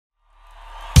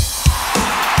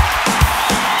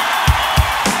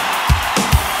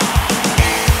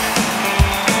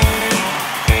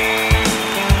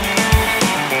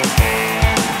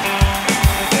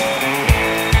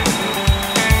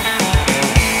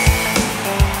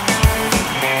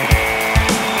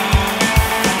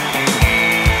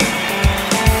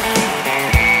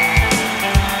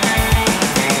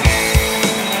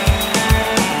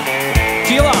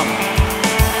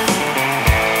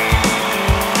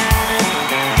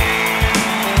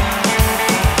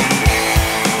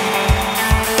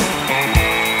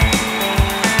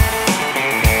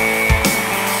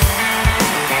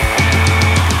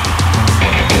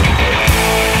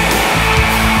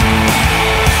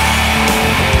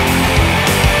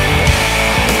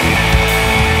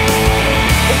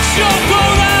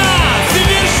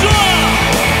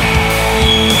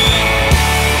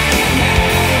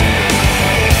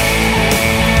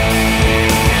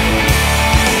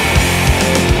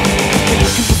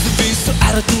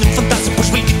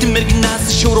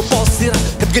yra,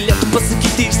 kad galėtų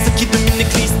pasakyti, išsakydami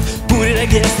neklyst. Kur yra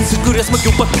geresnis ir kurie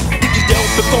smagiau papilti. Girdėjau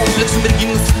be kompleksų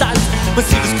merginus Italijos,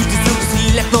 masyvis kurtis ilgus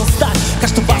į lieknos dalį.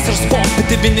 Kažta vasaros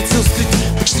pospėti Venecijos kriti.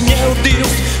 Vaikštinėjau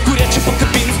dairiaus, kurie čia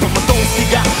pakabins. Pamatau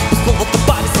staiga, paspalvotą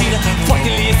pavyzdį.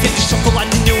 Fotelyje sėdi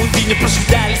šokoladinė undinė.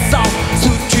 Prašaudelį savo,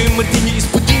 surčiu į martinį.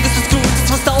 Įspūdingas suskrūtis,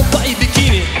 vas talpa į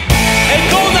bikinį. Ej,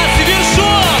 Kaunas, į viršų,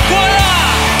 koja!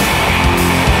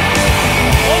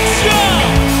 Aukščiau!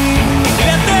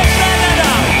 Lėtai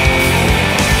pradedam!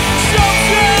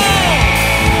 Šaukščiau!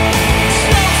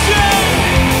 Šaukščiau!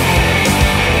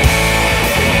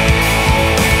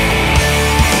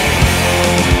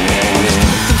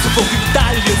 Tamsavau kaip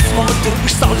Italijos moterų.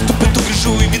 Iš saulėtų pietų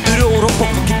grįžau į vidurio Europą.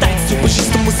 Kitaitis jau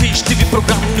pažįstamus iš TV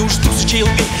programų. Neužtruksiu čia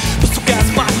ilgai, pasukęs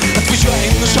man. Atvažiuoja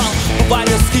į nušalą,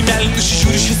 Bavarijos kaimelį.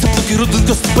 Nusižiūri šviesą plaukai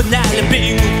rudulkos panelę.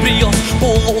 Prieinu prie jos,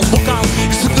 paulos bokalą.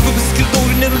 Išsukdavau skridau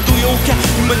ir nerandu jaukę.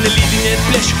 Į mane lydi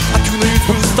neatplėšiu, akių narius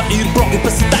brūsta. Ir brogai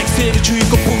pasitaiksiu, eričiu į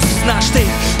kopūstus. Na štai,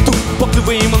 tu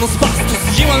pakliuvai į mano spastus.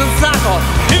 Ji man atsako,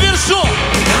 į viršų!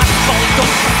 Asfalto,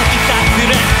 pasakyk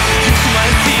atvirai. Juk tu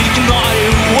manęs irgi nori,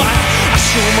 what? Aš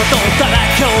jau matau tave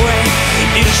kiaurai.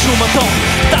 Ir aš jau matau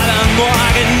tave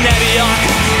nuogą, nebijok.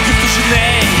 Juk tu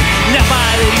žinai,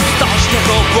 nepadarysiu tau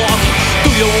nieko blogo. Tu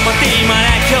jau matai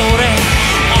mane kiaurai.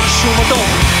 Aš jau matau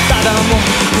tave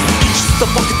nuogą. Nesakyčiau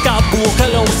tavo, kad ką buvo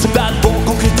kaliausi, bet buvo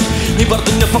konkreti. Nei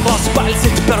vardu nepaklausiu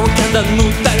palsėti per weekendą.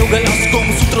 Nutariau galiausiai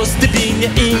Kaunas sutros tėvynė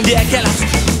Indija keliausiu.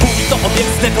 Punkto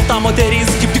objektas nekalta moteris.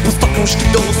 Kaip tik pastokiau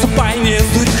užkindavau supainėjęs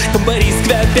duris. Kambarys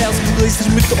kvepėjęs būglais ir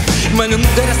migdau. Mane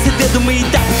nugarą sėdėdama į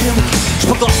tepą kremu. Aš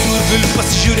paklausiu ir galiu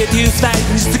pasižiūrėti į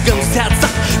sveikinius. Tik anusiai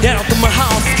atsakė, geriau tu man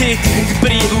house cake. Kaip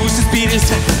pareigų užsispyrė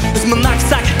sveikį. Jis man naktį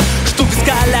sakė, štu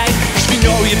viską leid.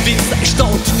 Išvyniau į visą iš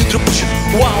tautinių drabužių.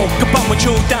 Wow, ką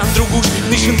pamačiau ten drauguž.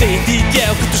 Neišimtai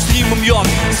tikėjau, kad užsiimam jog.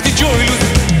 Skaičiau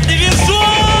iliuziją. Į viršų!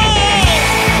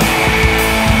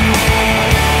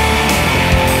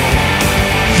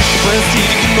 Manęs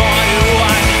irgi nori,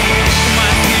 what?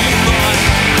 Manęs irgi nori.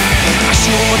 Aš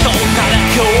jau matau tave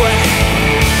kiaurai.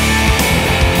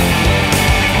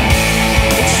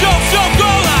 Aukščiau,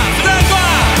 Kaunas, ranka!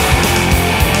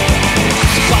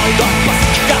 Atsipalaiduok,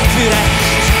 pasakyk atvirai.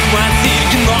 Manęs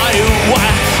irgi nori,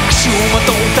 what? Aš jau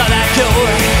matau tave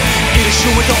kiaurai. Ir aš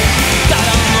jau matau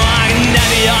tave nori,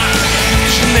 nebijok. Tu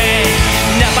žinai,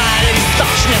 nepadarysiu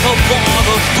tau nieko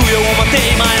blogo. Tu jau matai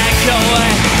mane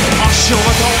kiaurai. Aš jau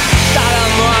matau tave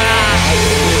nori.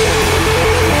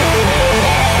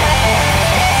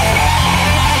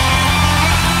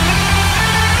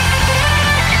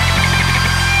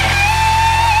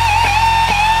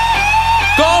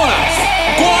 Kaunas,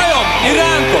 kojom ir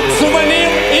rankom, su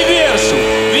manim į viršų.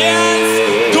 1,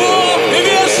 2, į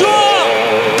viršų!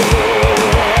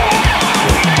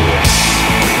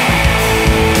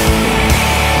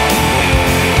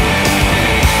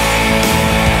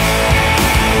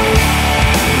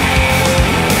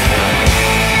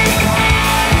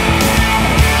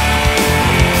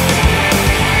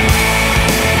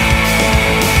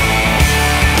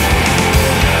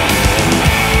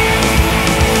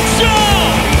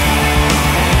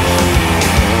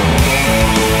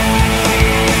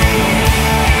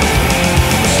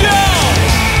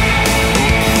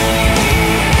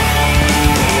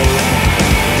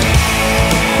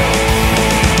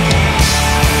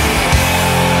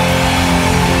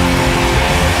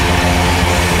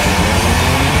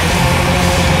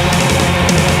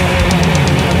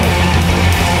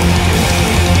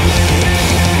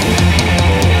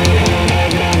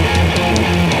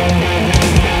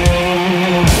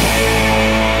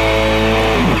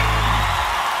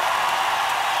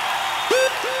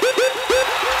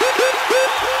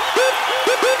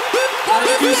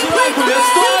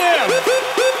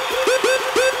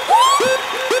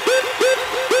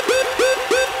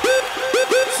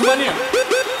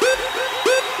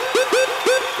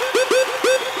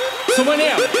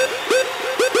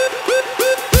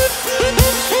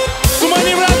 Su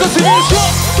manim rankos į viršų.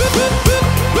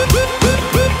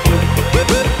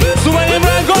 Su manim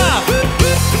ranko.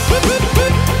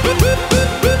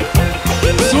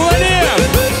 Su manim.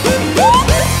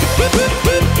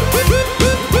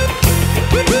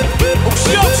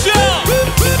 Aukščiau, aukščiau.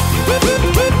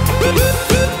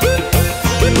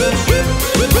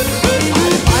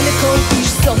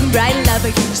 So bright, love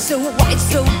you, so white,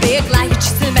 so big, like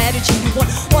just a marriage. You want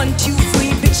 1, 2,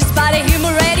 3 bitches by the him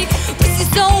already. Pussy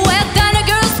so wet, kind of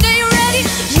girl, stay ready.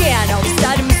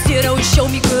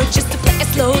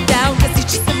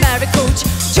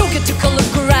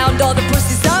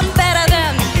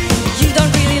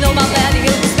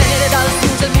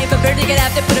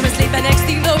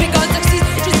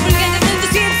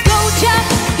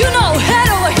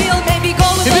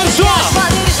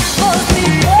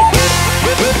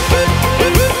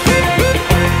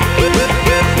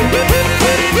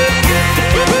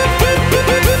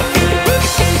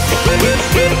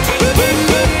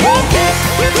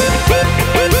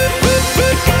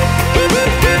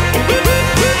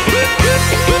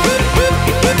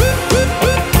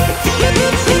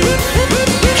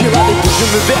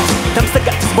 nuves, tamsta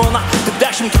gatvės bona, tik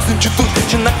 10 000 tų,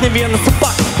 čia nak ne vienas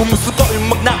apak, o mūsų tojų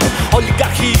magnatų,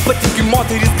 oligarchijai patikui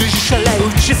moteris grįži šalia,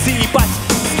 jaučiasi į patį.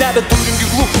 Nebeturim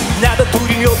gyvlų,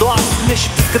 nebeturim jo duas, ne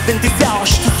šitas, kad dantyse, o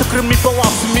šitas tikrami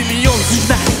palauksiu milijonus už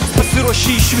metų.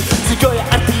 Pasiruošė išvyk, sukioja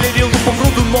artilerija lūpom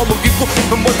rūdų nuo mogyklų,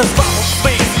 moters vamos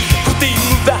veiks, kur tai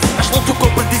nuves, aš laukiu,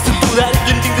 ko pradėsiu tu, dar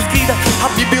lemtingas skrydė,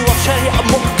 apgybi lopšelį,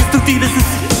 apmoku kistutybės,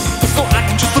 su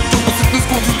akinčius apčiūpus ir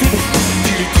nuskundus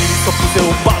tyliai, to pusė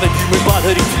pavadimai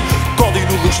padaryti, kodai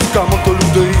nulūžti, ką man toliau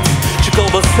daryti. Čia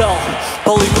kalba SEL,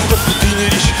 palaikau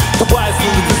tarptautinį ryšį, tu bajas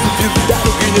nulūtis su dirbi, dar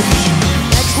ilgai neryšį.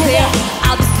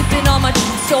 I'll be sipping on my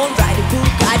juice, so I'm riding cool.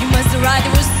 God, you must have ride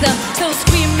it with some. So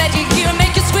scream magic here,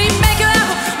 make you scream, make you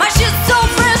laugh. My shit's so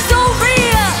fresh, so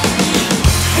real.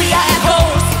 We are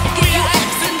echoes, give you X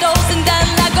and O's, and then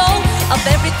let go of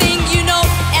everything you know.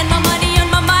 And my money on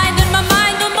my mind, and my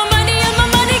mind on my money, and my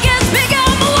money gets bigger.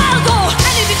 I'm a wild go. I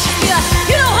need to check me out.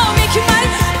 You know how I make you money.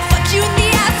 Fuck you in the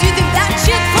ass, you think that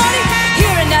shit funny?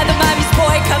 Here another mommy's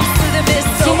boy comes to the miss.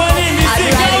 So I'll be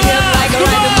riding him like a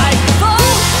random mic.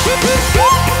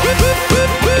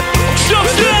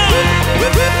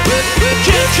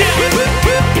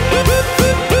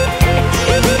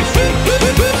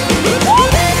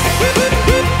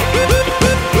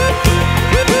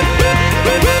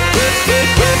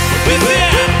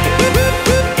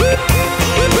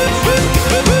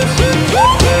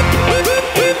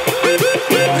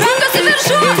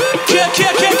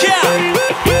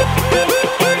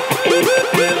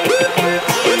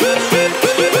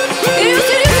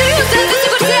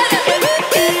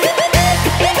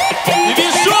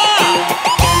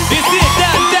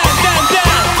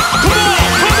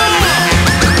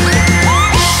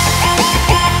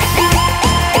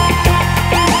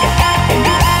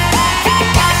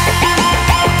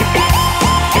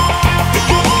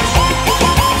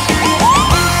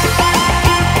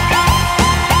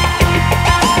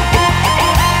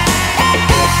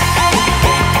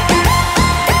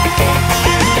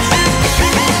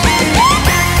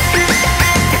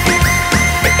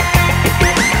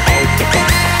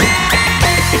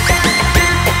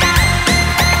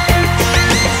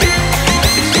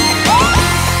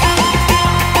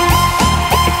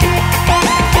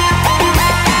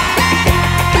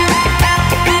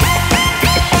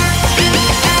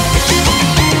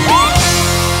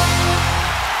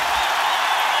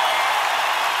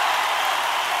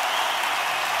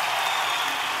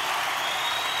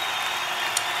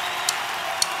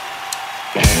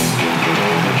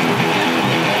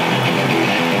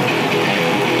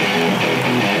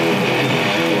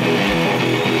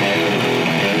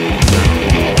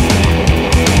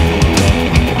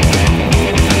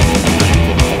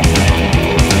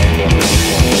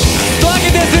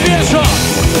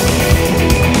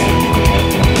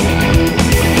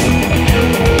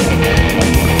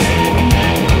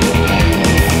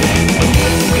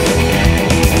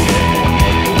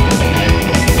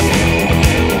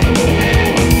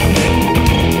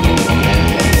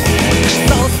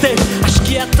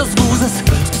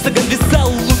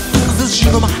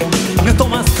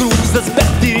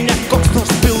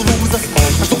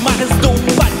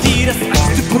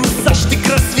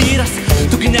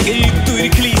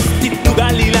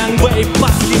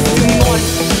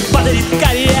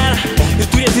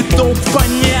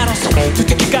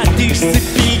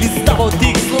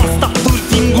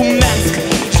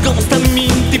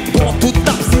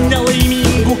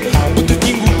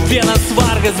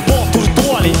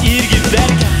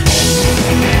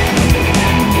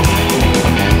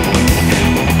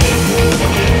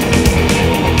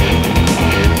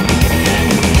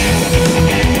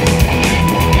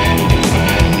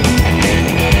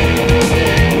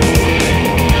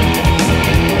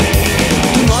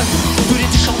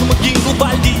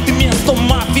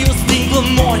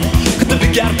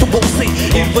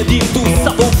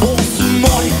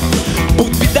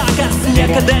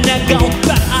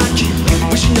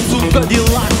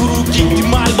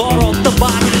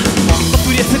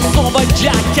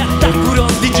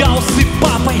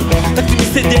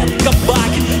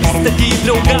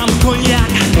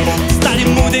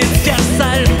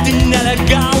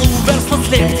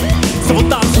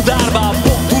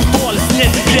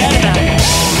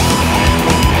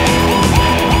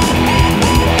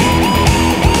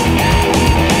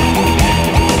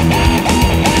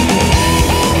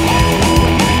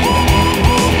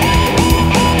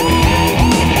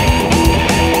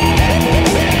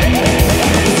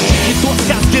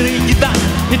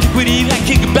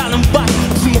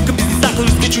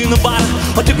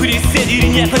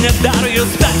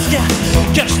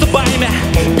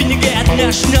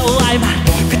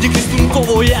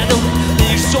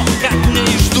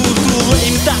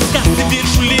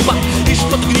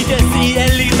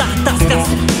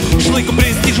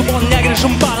 negrįžom, o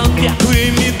negrįžom balant tie, kurie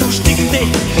imit užtikrintai.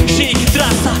 Išeik į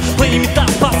trasą, paimi tą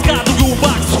paską, daugiau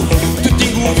baksų.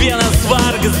 Turtingų vienas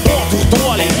vargas, o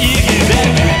turtuoliai irgi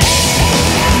vergi.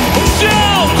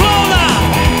 Aukščiau, Kauna!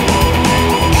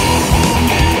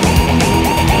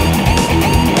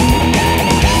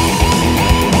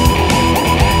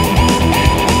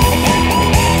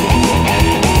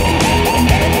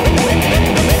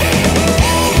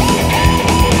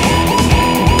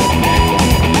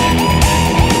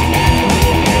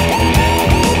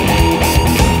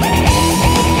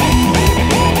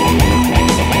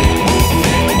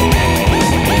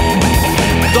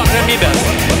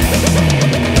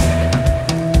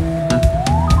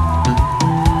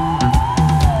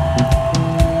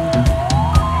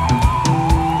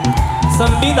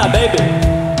 Sambina, baby.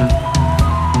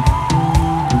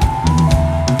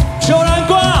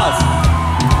 Šaurankos!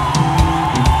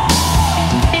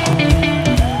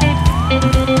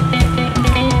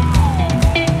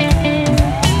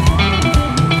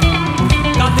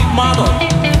 Ką tik matot?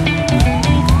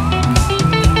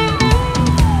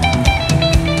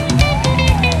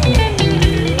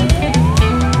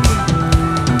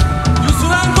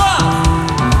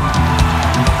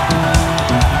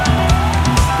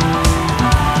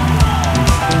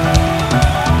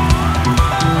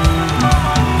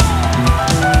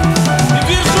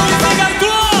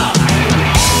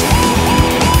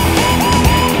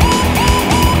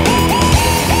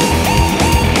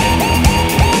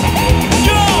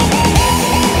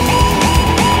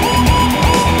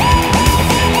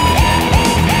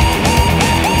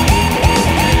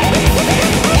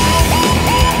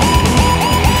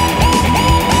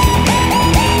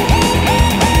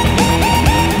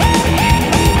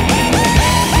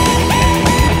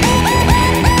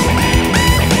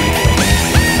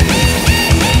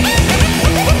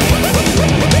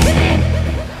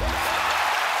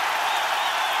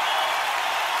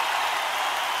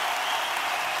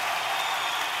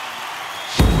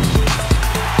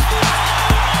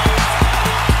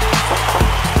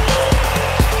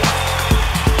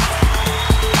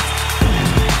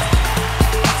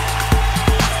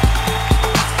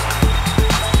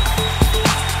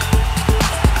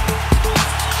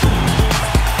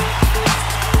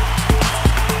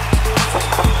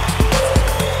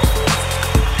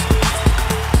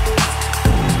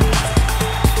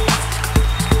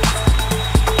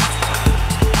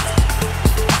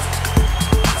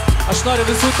 Aš noriu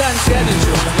visų ten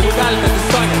sėdinčių, jeigu galite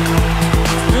atsistokit.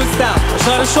 Jūs ten, aš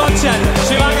noriu šokti šiandien,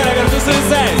 šį vakarą kartu su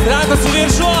visais. Rankos į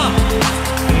viršų.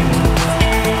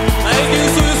 Na, reikia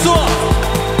jūsų visų.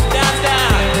 Ten, ten.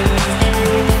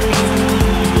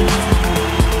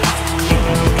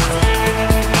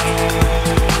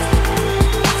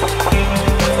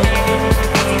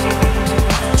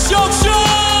 Šok, šok!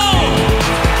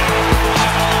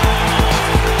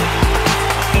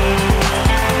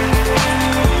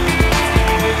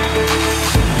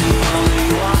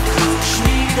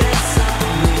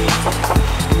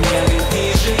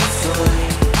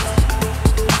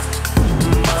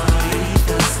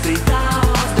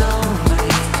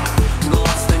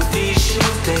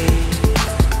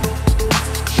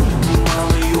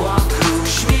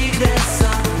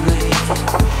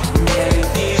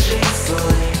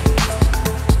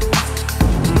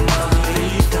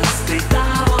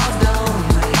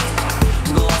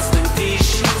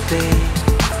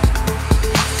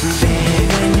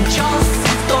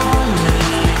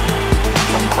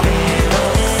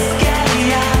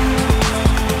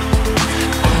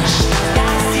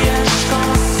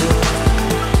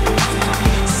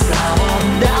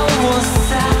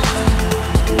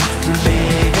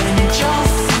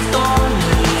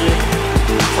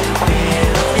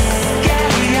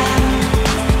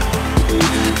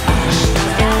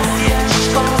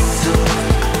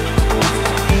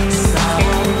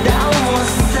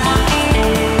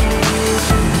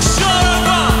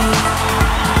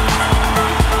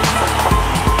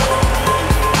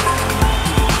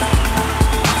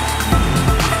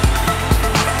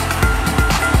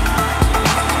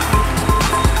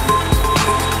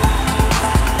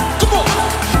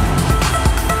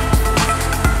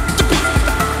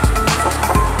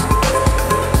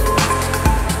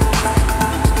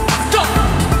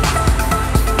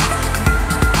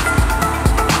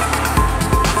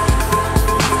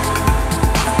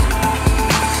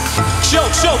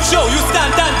 Show, you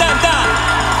stand, dan, dan, dan,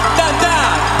 dan,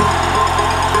 dan.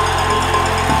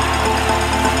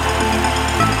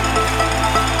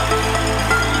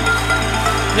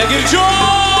 Negirdžiu!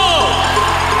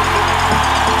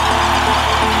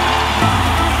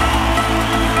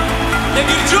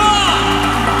 Negirdžiu!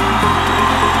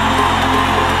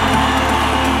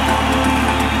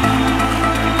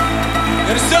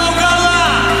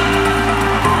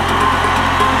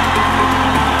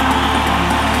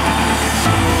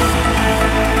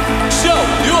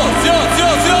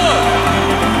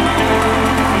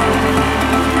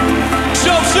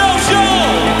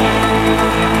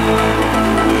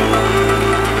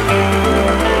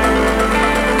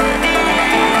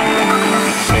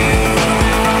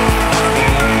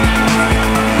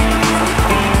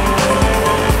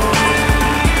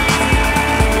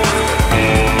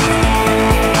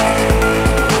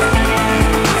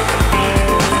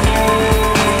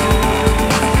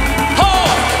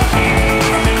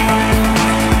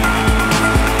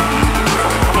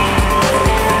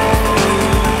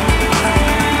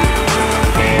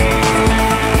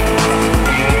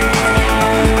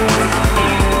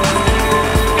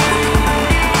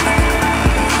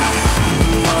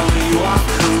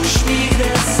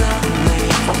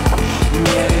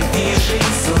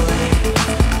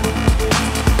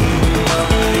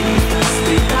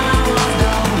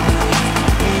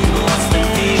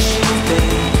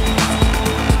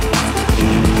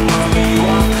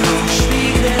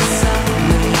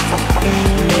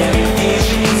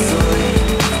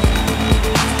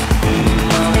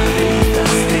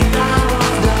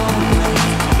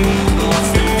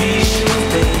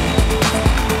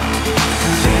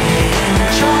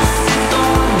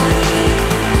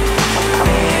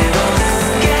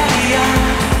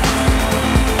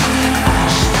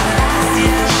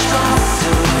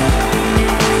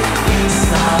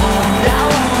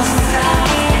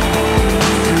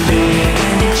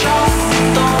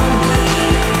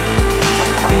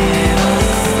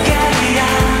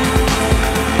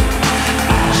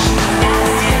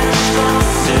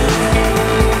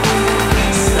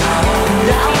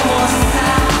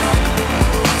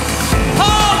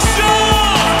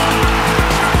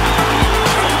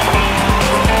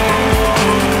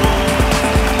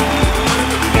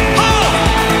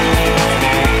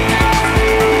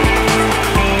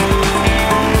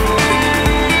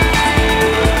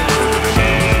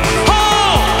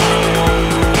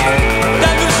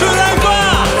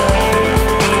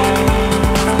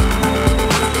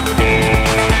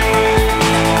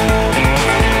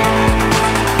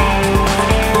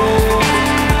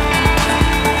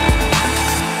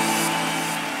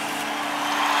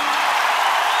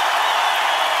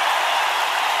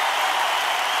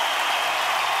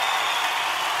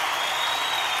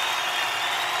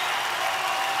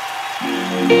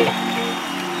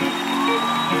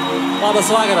 Labas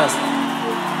vakaras.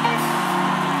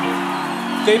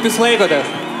 Kaip jūs laikotės?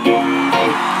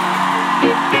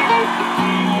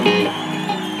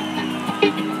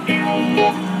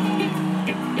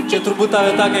 Čia turbūt ta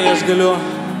vieta, kai aš galiu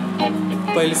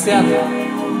pailsėti.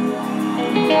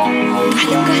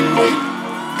 Galim,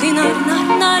 kai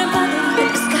norim padaryti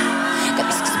viską, kad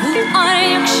viskas būtų ore,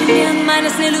 juk šiandien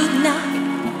manęs neliūdna,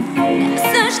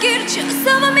 nes aš girdžiu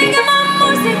savo mėgiamą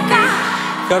muziką.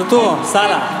 Kartu,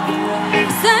 salę.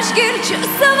 Nes aš girdžiu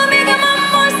savo mėgiamą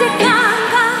muziką.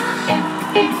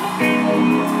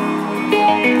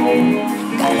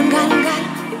 Galim,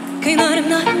 kai norim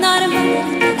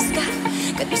padaryti viską,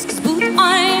 kad viskas būtų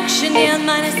ore, juk šiandien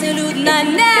manęs neliūdna,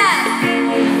 ne.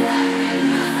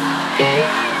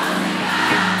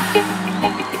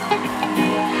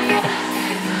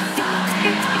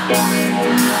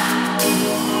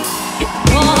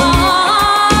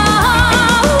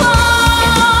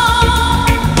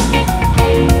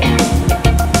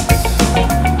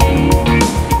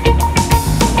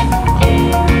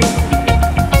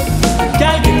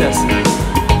 Kelkitės.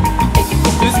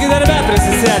 Jūsgi darbe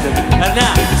prisisėdit, ar ne?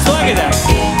 Stokitės.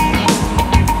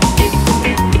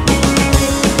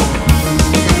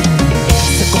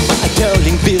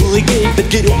 Lengvi laikai, bet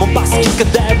geriau man pasakyt,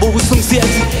 kada buvus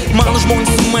sunksėti. Mano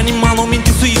žmonės su manim, mano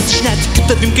mintis su jais. Aš netikiu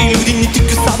tavim, kai liūdini,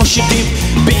 tikiu savo širdim.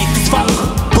 Beigtis valgo,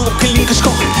 plaukalin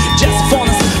kažko. Jazz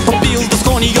fonas, papildo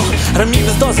skonį jo.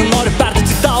 Ramybės dozę noriu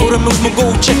perduoti tau, ramiau žmogau.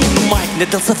 Čekinu mic, ne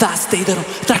dėl savęs tai darau.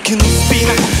 Trakinu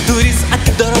spyną, duris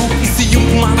atidarau. Įsijunk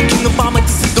mano kino,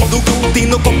 pamatysi daug daugiau. Tai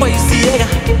nuo ko pajusi jėgą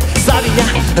savyje.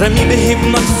 Ramybė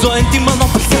hipnotizuojanti mano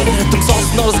palselė. Tamsos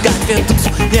nors gatvėje tamsu,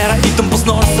 nėra įtampos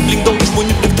nors aplink daug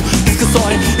žmonių piktų. Viskas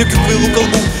ori, jokių kvailų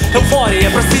kalbų. Euforija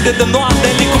prasideda nuo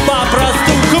dalykų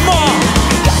paprastų. Come on!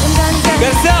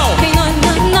 Garsiau! Kai norim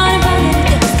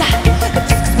padaryti viską, kad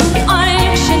viskas būtų ore,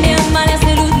 juk šiandien manęs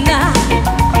neliūdna,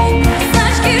 nes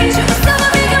aš girdžiu savo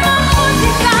mėgiamą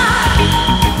muziką.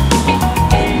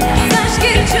 Nes aš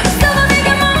girdžiu savo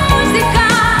mėgiamą muziką.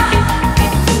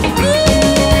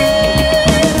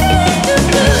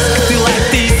 Tai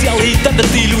laiptai į sielą į tave,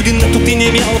 tai liūdina, tu tai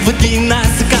nemiela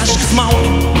vadinasi kažkas maudė.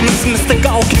 Nusimesta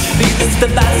kaukė, reikas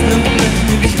tavęs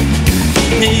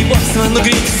neįvosime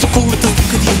nugreiti sukurtas,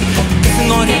 kad jį kasi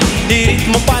nori į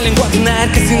ritmą palinguoti, ne ir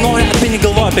kasi nori apie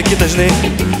negalvoja apie kitą, žinai.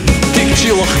 Tik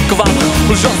šilo kvapą,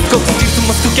 užuost koks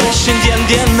skirtumas, kokia šiandien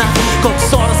diena,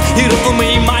 koks oras ir aplamai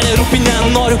į mane rūpi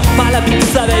nenoriu palabinti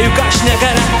save, juk aš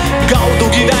nekare gaudau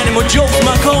gyvenimo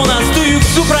džiaugsmą. Kaunas, tu juk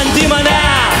supranti mane.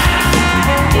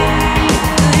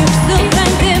 Tu juk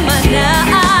supranti mane.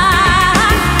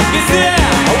 Visi,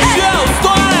 aukščiau,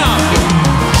 stojam!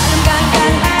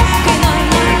 Galim, kai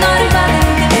norim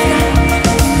padaryti viską,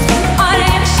 ore,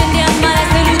 juk šiandien manęs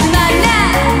neliūdna, ne.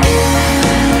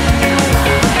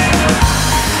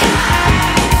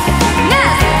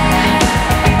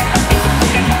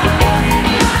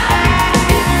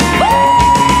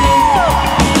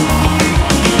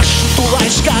 Tu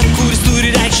laišką, kuris turi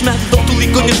reikšmę, daug tų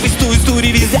laiko nešvaistų, jis turi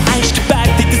viziją aiškiai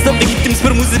perteikti savo kitims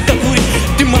per muziką, kuri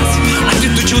timas.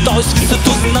 Atidučiau tau visą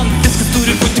tuziną, viskas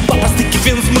turi būti paprastai,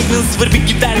 kiekvienas smulkmenas svarbi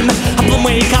gyvenime.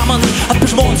 Aplamai ką man apie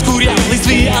žmonės, kurie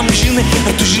laisvai amžinai.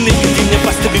 Ar tu žinai, kad jie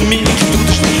nepastebimi kitų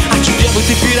dažnai? Ačiū Dievui,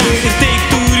 taip yra ir tai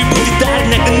turi būti dar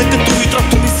negana, kad tu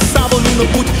įtrauktum visą savo liūną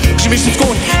būti. Užmiršti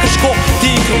skonį, kažko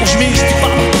tikro, užmiršti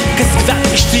kvapą, kas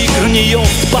kvepia iš tikro,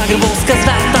 nejausti pagarbos, kas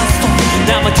vertas to,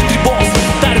 nematyti ribos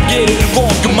tarp gėrio ir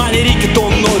blogio. Man nereikia to,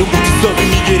 noriu būti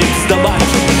savimi geriausias dabar.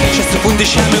 Šią sekundę,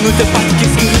 šią minutę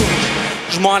patikės skiriu.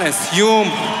 Žmonės,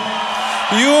 jums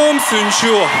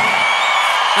siunčiu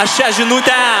aš šią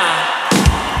žinutę.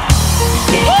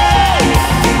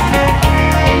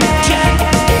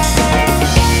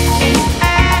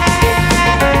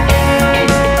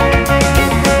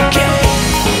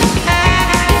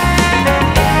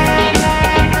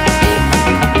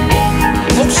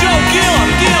 Aukščiau, kylam,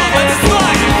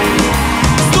 atsistokim.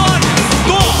 Stokim,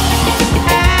 stok.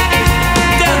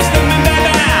 Temstami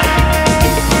bebe.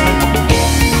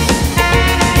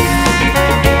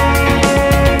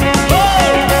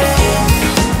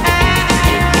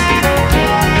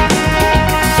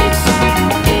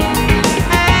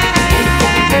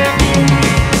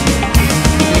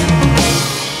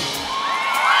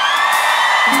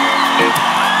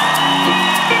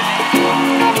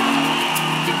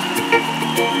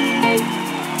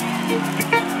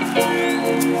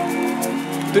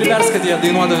 Privers, kad jie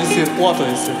dainuoda visi ir ploto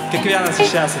visi. Kiekvienas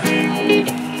iš esate.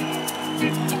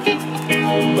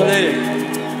 Padaryk.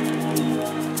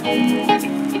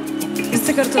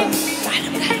 Visi kartu.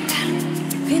 Galim,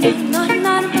 kai norim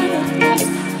padaryti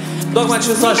viską, Duok man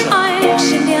šviesos čia.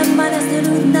 Šiandien manęs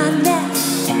neliūdna, ne.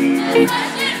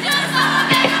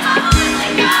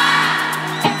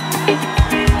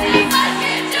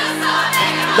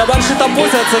 Dabar šitą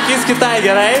pusę atsakys kitai,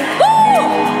 gerai?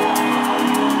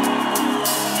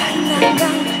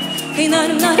 Kai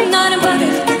norim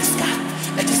padaryti viską,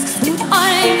 bet viskas būtų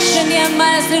ore, šiandien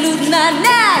manęs neliūdna,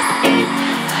 nes.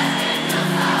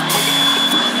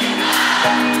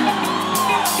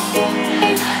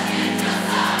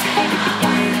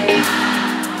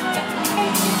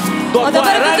 Duok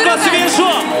man, rankos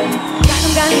viršų!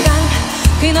 Galim,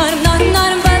 kai norim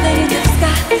padaryti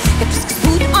viską, kad viskas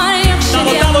būtų ore,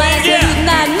 šiandien manęs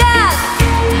neliūdna, nes.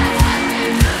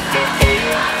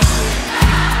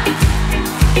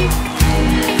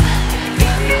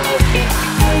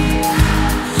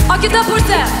 O kita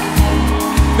pusė.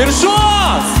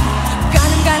 Viršus!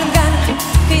 Galim,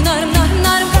 kai norim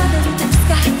padaryti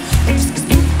viską, kad viskas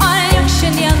būtų ore, jog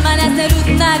šiandien manęs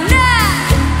neliūdna, ne.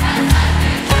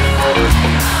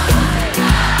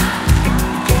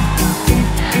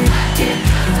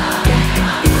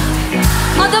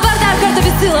 O dabar dar kartą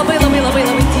visi labai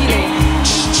tyliai.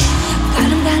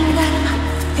 Galim,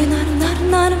 kai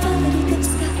norim padaryti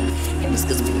viską, kad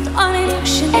viskas būtų ore, jog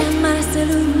šiandien manęs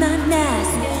neliūdna, nes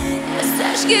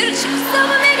aš girdžiu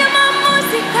savo mėgiamą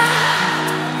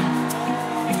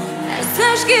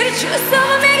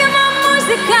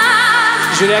muziką.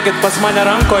 Žiūrėkit, pas mane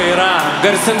rankoje yra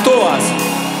garsintuvas.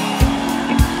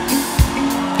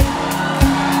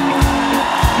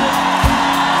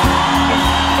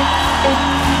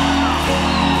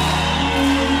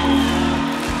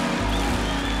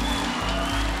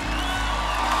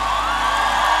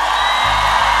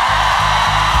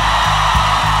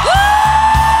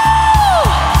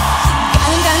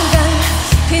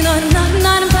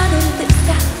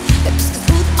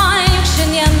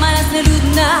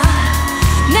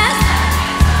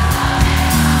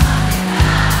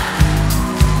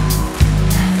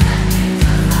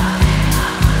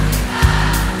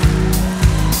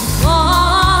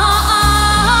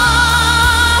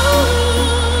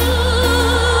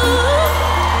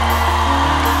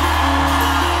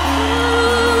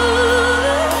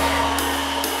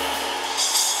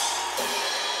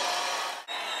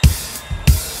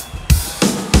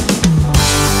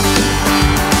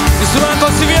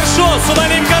 Su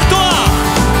manim kartu!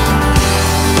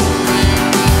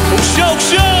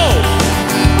 Aukščiau!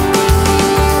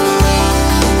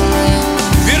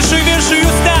 Viršui,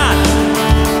 jūs ten!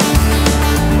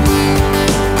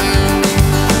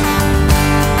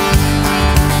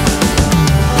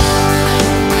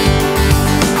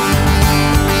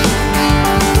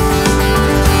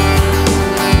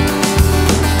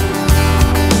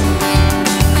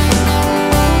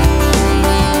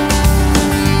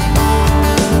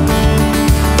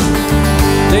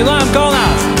 Dainuojam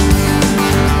Kaunas!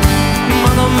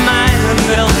 Mano meilė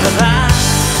dėl tavęs,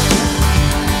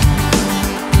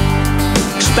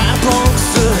 aš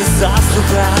perplauksiu visas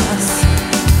upes,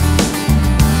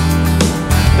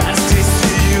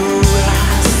 perskrisiu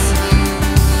jūras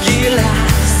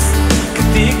gilias, kad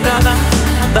tik tave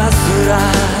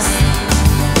besuras.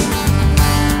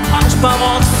 Aš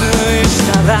pavogsiu iš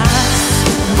tavęs,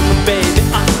 baby,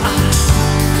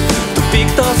 tu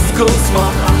piktos skausmo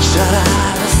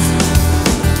ašaras,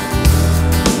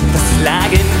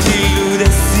 slegianti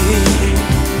liūdesį.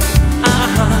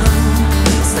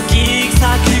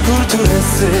 Sakyk, kur tu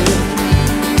esi.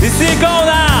 Visi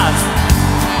Kaunas!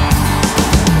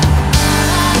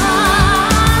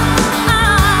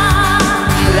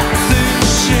 Leisiu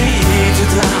išeiti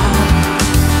tau,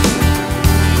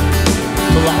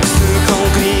 lauksiu, kol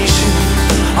grįši,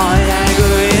 o jeigu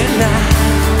ir ne,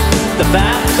 tave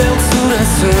vėl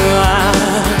surasiu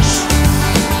aš.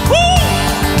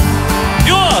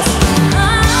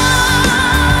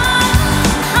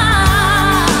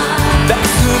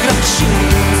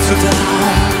 Sugrąžinsiu tau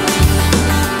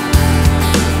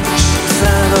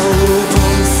šypseną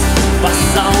lūpoms,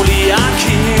 pasaulį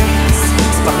akims,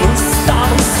 sparnus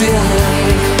tavo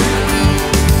sielai.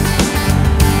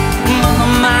 Mano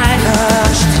meilė,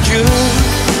 aš tikiu,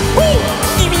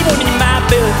 į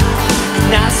mapę,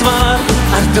 nesvarbu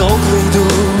ar daug klaidų,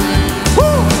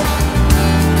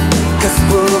 kas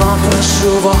buvo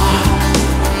pražuvo.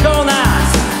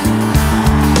 Kaunas!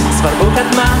 Svarbu, kad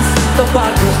mes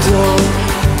dabar kartu.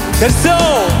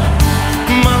 Garsiau!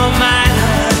 Mano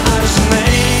meilė, ar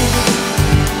žinai,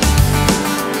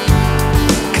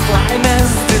 kad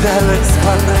laimės didelis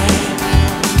sparnai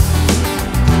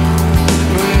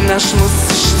nuneš mus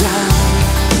iš ten,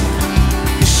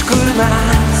 iš kur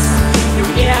mes jau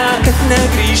niekad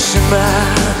negrįšime.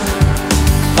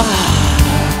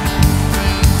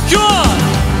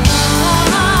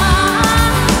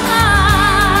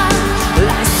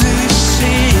 Leisiu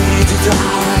išeiti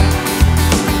tau,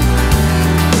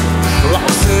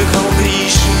 lauksiu, kol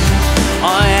grįšiu,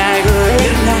 o jeigu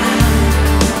ir ne,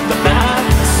 tada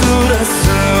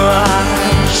surasiu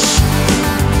aš.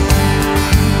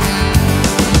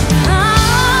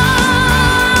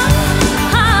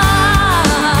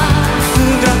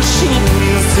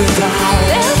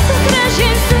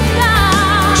 Sugrąžinsiu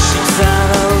tau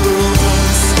šypseną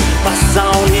lūpas,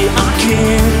 pasaulį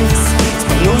akis,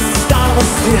 sparnus tavo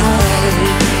stiklai.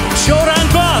 Šiau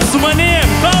rankos su manim,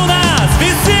 Kaunas,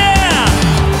 visi!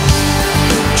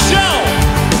 Šiau,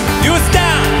 jūs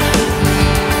ten!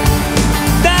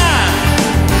 Ten!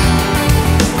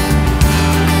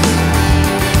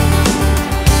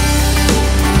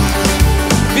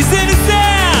 Visi, visi!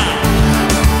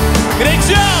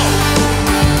 Greičiau!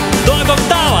 Duok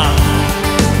oktavą!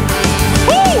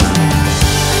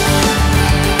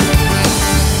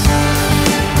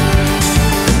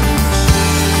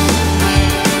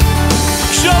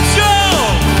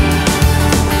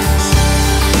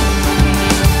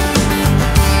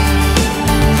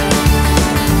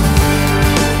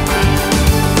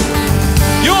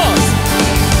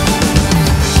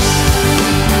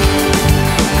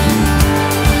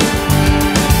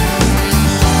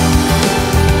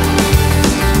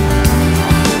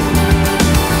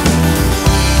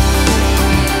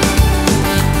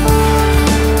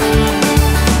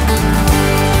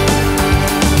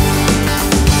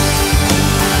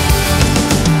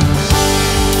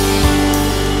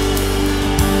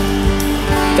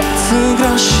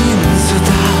 Sugrąžinsiu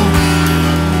tau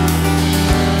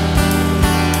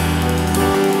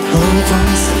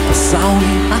lūpas,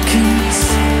 pasaulį akis,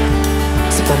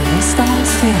 sparnus tavo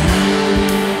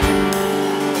stiklai.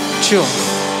 Čia.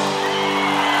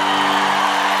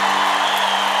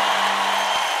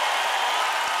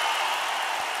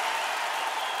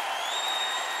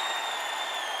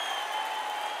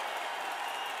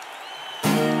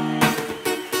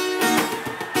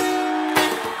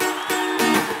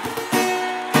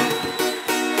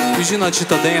 Jūs žinot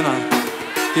šitą dainą,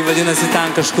 tai vadinasi Ten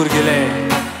kažkur giliai.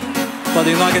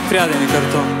 Padainuokit priedainį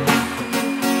kartu.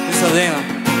 Visą dainą.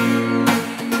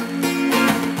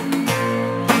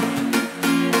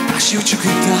 Aš jaučiu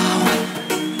kaip tau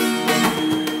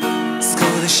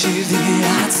skauda širdį,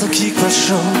 atsakyk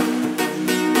prašau.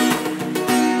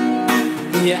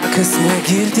 Niekas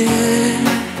negirdi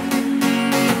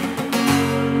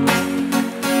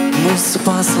mūsų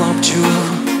paslapčių.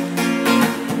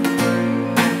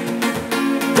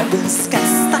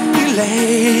 Viskas tak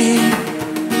giliai,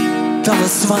 tavo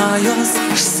svajos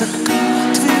aš sakau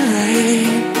atvirai.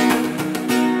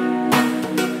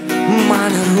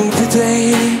 Man rūpi tai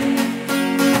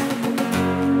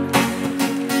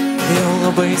jau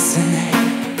labai seniai.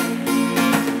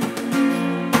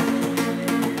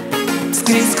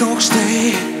 Skrisk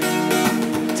aukštai,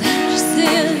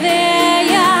 tarsi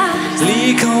vėjas,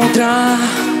 lyg audra,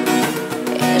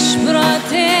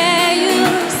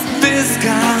 išprotėjus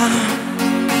viską,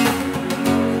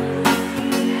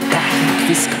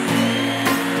 viską.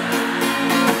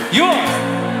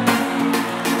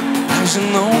 Aš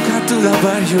žinau, kad tu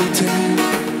dabar jauti,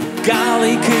 gal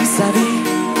laikai savį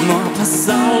nuo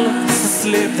pasaulio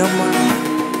suslėpdama,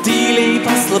 tyliai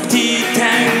paslapty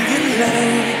ten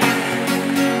giliai,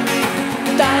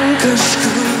 ten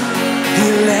kažkur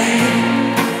giliai.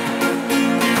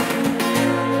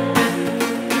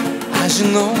 Aš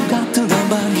žinau, kad tu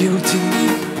dabar jauti,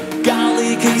 gal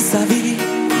laikai savį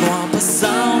nuo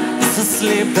pasaulio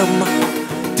suslėpdama,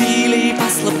 tyliai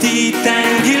paslapty ten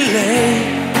giliai,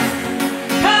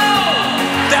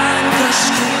 ten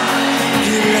kažkur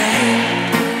giliai.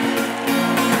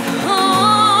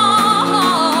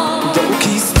 Daug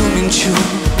keistų minčių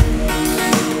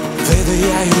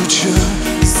viduje jaučiu,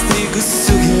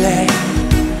 įstrigusių giliai,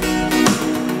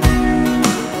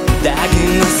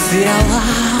 degina sielą.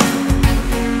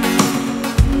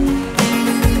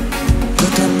 Tu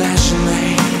to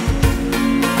nežinai,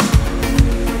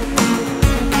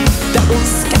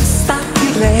 viskas tak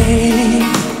giliai,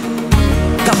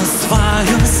 tavo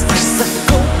svajos aš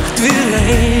sakau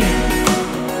atvirai.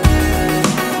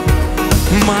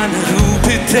 Man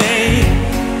rūpi tai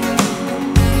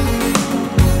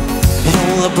jau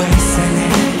labai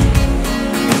seniai.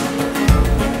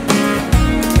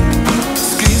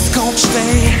 Skrisk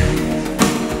aukštai,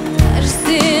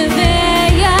 tarsi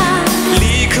vėjas,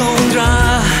 lyg audra,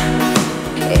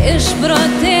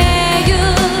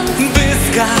 išprotėjus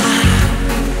viską,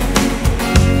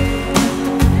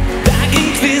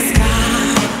 degink viską.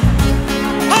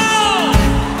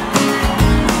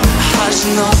 Aš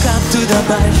žinau, kad tu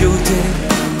dabar jauti,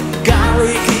 gal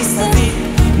laikai savį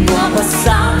nuo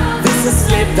pasaulio visą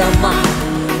slėpdama,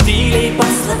 tyliai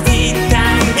paslapty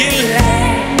ten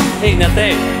giliai. Ei, ne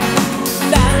taip.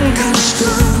 Ten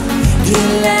kažkur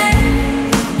giliai.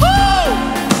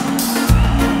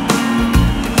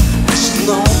 Aš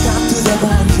žinau, ką tu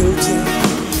dabar jauti,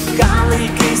 gal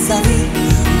laikai savį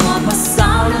nuo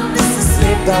pasaulio visą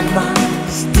slėpdama,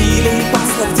 tyliai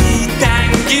paslapty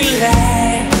ten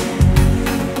giliai.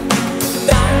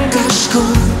 Ten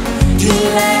kažkur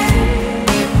giliai.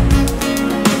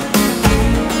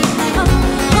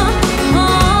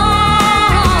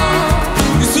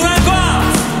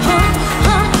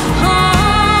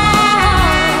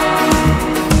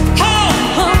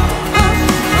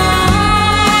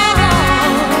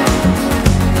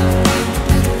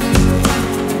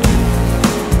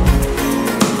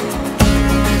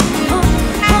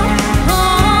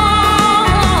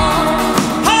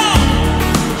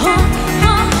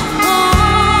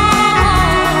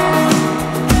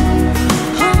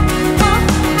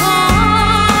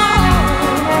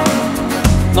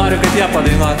 Noriu, kad jie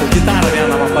padainuotų, gitarą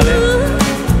vieną man padainuotų.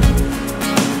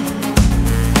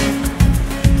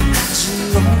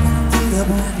 Žinau, tu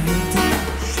dabar jauti,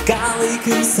 gal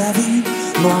laikai savį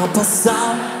nuo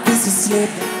pasaulio visą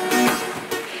slėpti.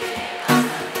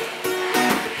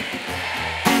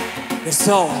 Ir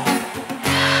savo.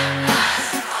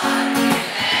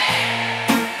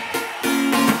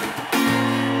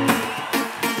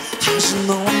 Aš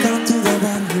žinau, ką tu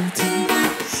dabar jauti,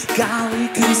 gal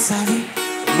laikai savį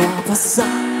nuo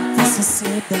pasaulio visą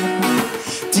slėpdama,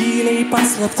 tyliai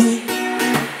paslapty.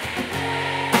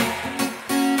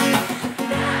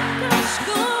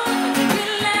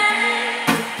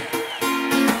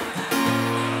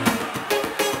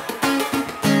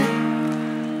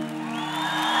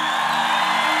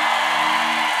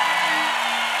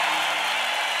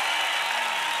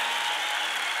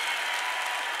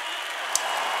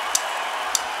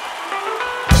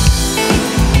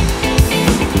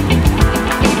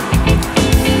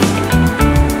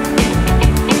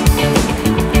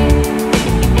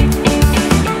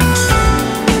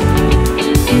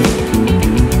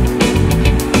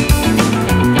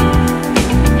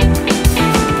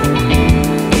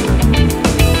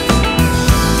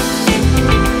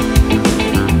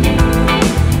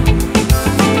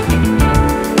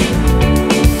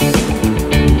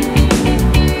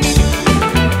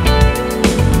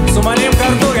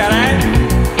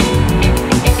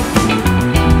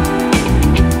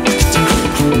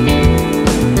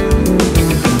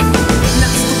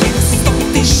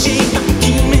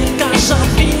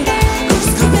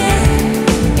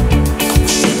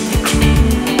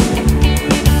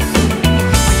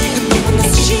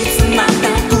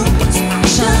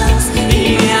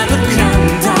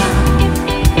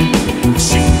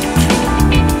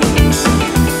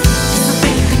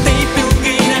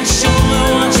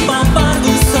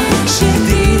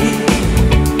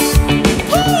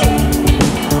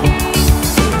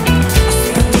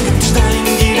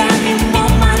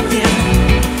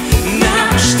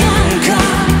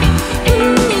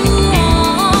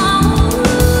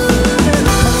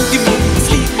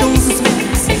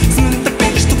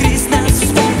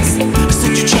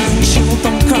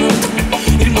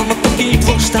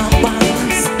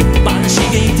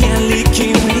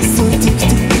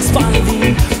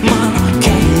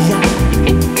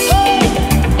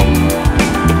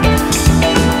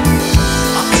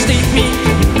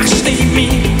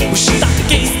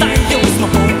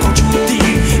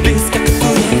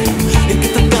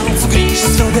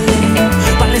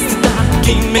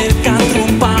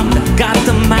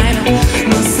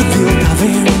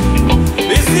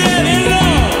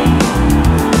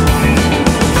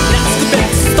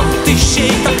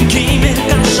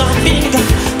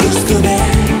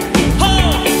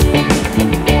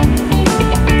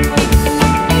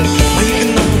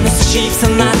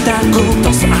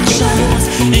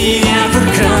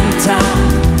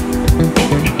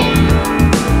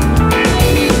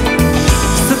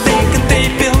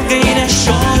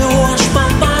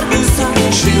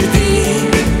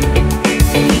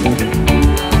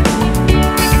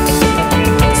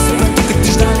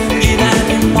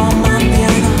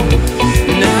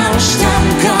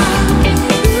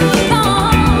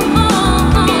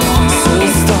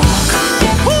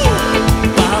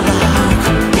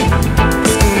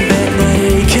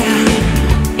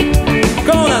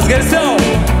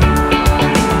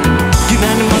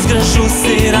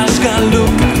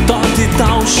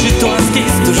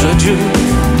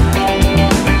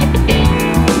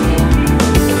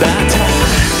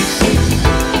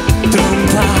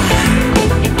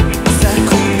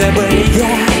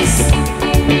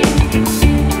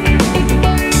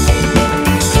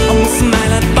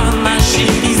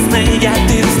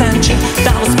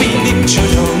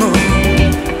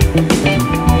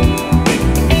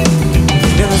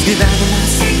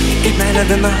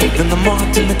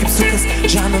 Tina kaip sukas,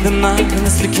 žemė viena,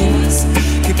 vienas likimas.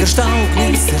 Kaip karšta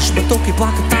ugnis, ir aš matau, kaip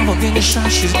plaka tavo vieniša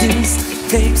širdis.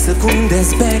 Kaip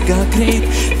sekundės bėga greit,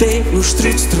 tai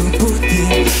užtruks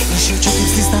truputį. Aš jaučiu, kaip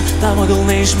slysta tavo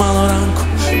delnai iš mano rankų.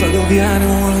 Todėl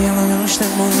gyvenimo man vieno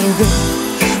neužtenka, mano draugai.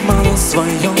 Mano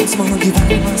svajoms, mano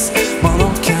gyvenimas,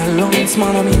 mano kelioms,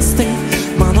 mano miestai,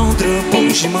 mano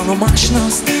drabužiai, mano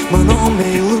mašinos, mano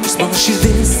meilus, mano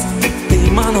širdis. Tai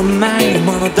mano meilė,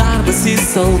 mano darbas, jis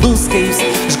saldus kaip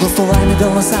aš glostau laimę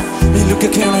delnuose, myliu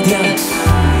kiekvieną dieną.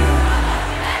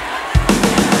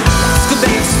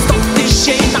 Skubėk sustoti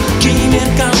išeina,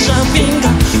 akimirka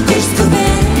žavinga, kur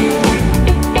skubėk.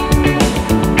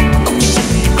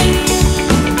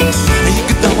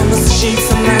 Jeigu tavo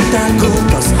nusišypsena, tegu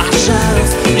tos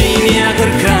ašaros į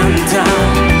niekur krenta.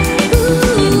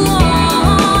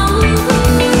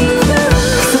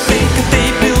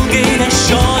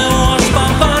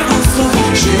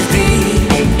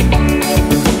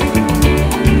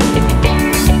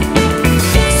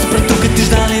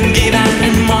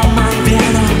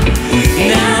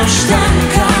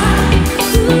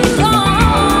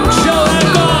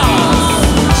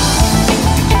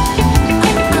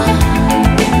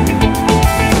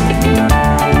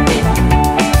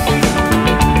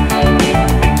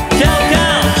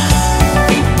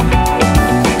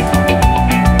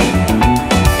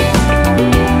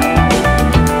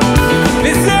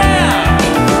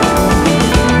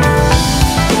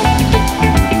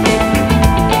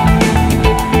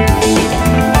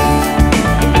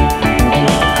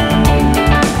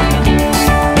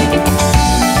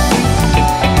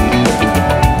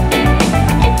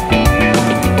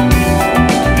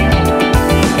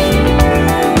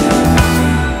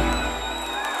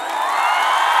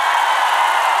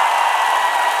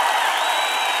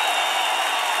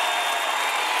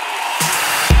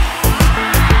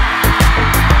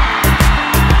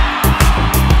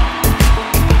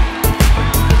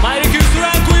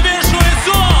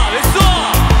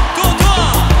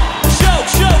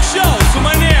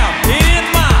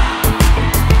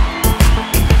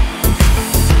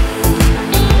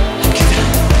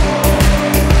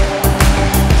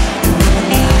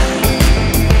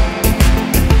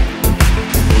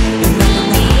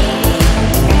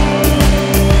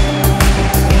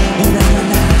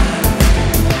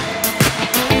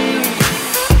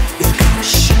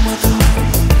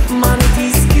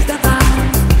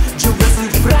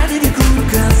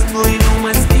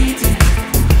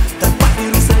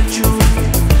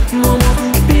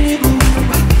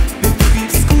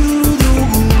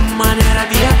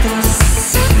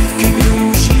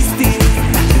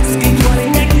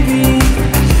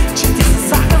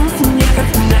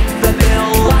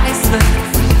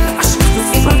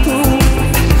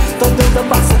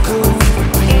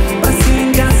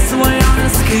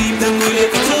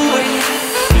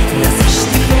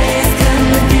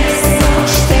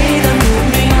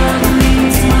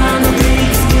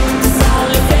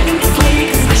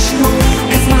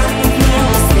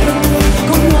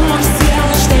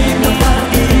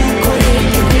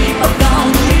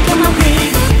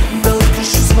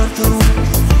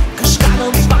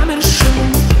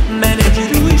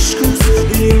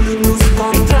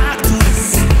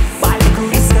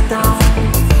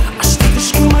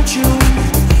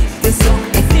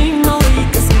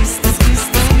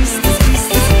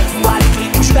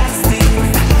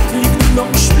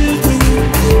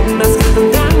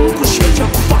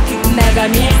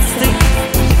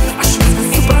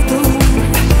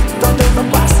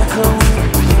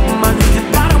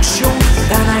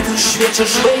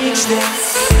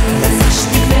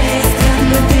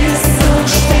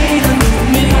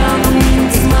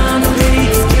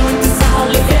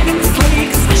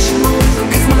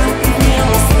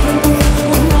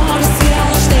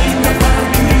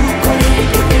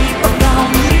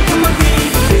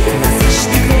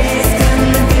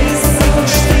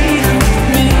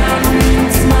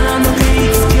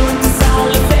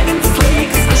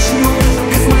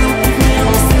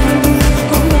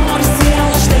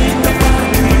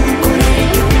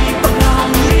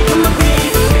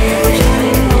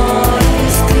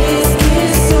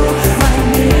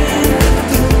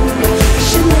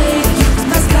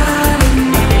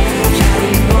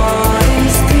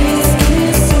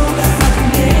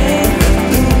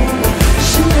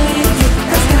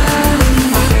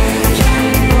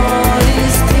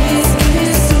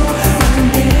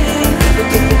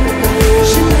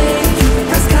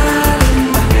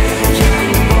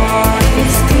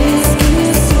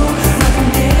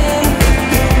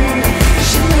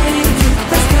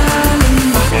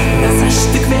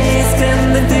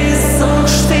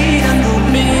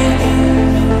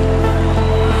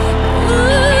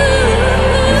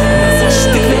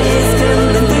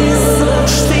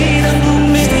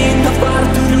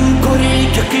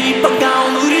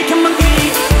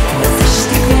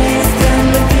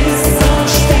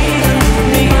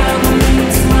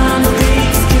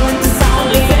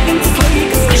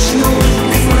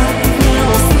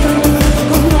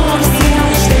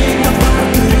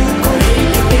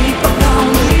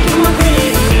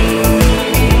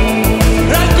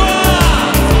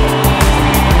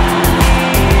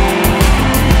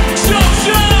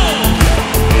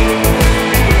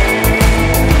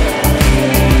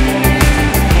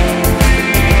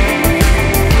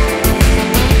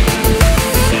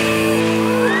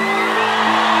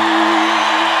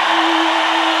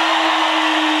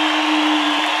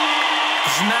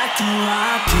 Užmerkiu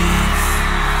akis,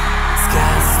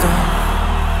 skęstu.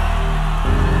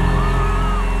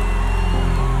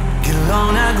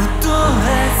 Giliau negu tu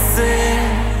esi,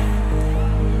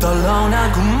 toliau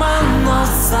negu mano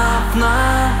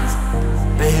sapnas,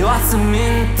 vėjuosi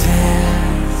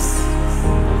mintis.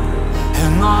 Ir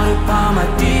noriu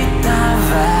pamatyti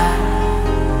tave,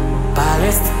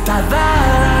 paliesti tave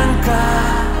ranką.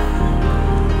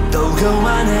 Daugiau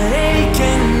man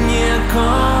nereikia nieko.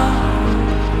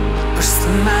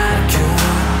 Užsimerkiu,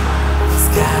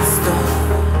 skęstu,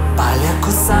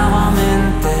 palieku savo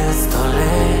mintis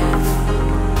toli.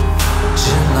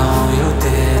 Žinau,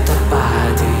 jauti tą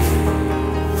patį,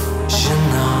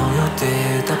 žinau, jauti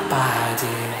tą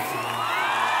patį.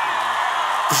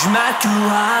 Užmerkiu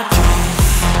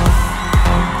akis,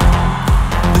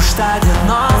 dūžta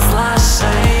dienos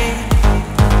lašai,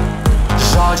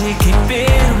 žodžiai kaip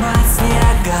pirmas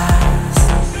sniegas,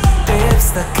 taip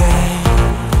sakai.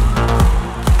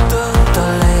 Tu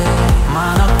toli,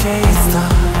 mano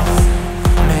keistos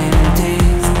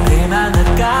mintys primena,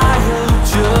 ką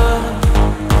jaučiu.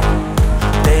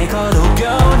 Tai, ko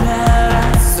daugiau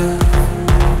nerasiu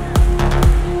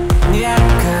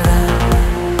niekada.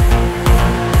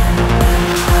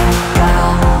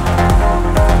 Gal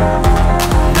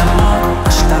nemoku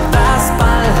aš tavęs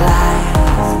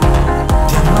paleist,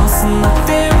 dienos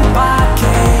naktim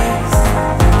pakeist.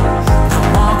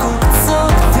 Nemoku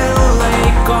atsukti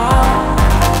laiko,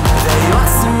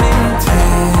 vėjuosi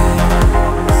mintis.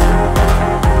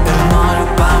 Ir noriu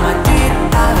pamatyti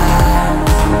tave,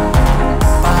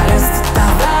 paliesti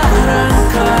tave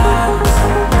ranką.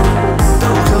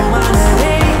 Daugiau man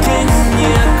nereikia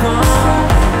nieko.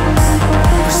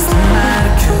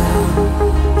 Užsimerkiu,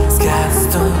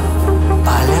 skęstu,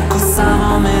 palieku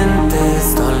savo mintis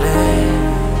toli.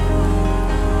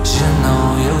 Žinau,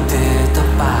 jauti tą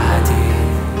patį.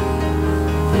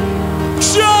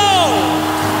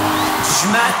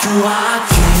 Užmerkiu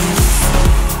akis,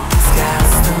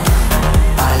 skęstu,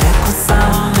 palieku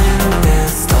savo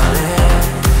mintis toli.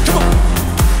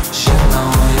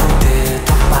 Žinau, jauti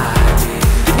tą patį,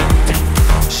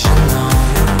 žinau,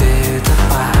 jauti tą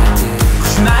patį.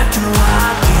 Užmerkiu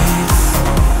akis,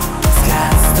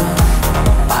 skęstu,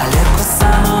 palieku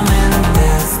savo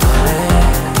mintis toli.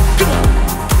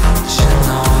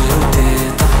 Žinau, jauti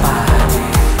tą patį,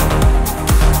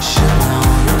 žinau,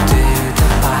 jauti tą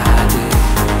patį.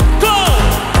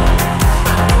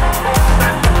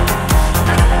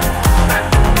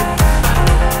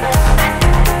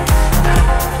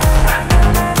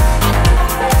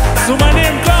 Su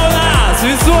manim Kaunas,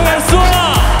 visų garsų!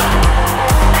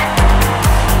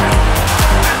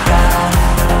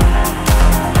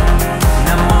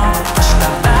 Nemoku aš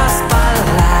tavęs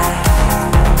paleist,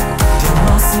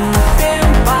 dienos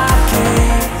naktim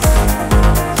pakeist.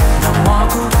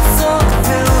 Nemoku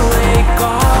atsukti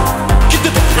laiko,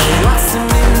 vėjuosi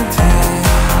mintis.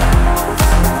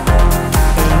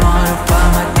 Ir noriu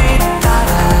pamatyti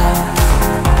tave,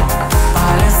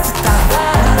 paliesti tave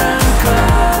ranką.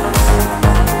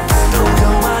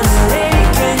 Daugiau man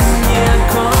nereikia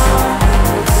nieko.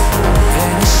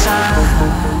 Vieniša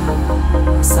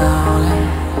saulė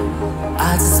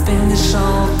atsispindi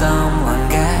šaltam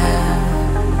lange,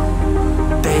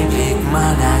 taip lyg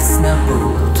manęs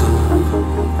nebūtų,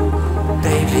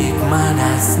 taip lyg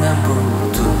manęs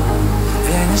nebūtų.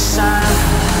 Vieniša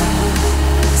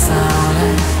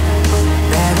saulė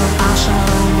bėgo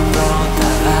ašarų pro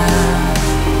tave,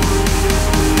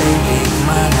 taip lyg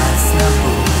manęs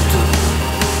nebūtų,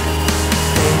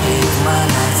 taip lyg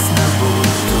manęs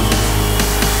nebūtų.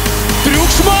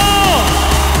 Triukšmo!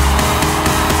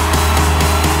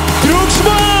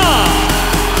 Triukšmo!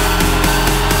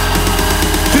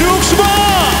 Triukšmo!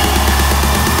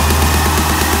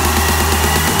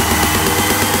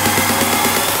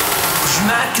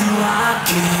 Užmerkiu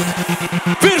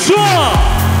akis. Viršelio!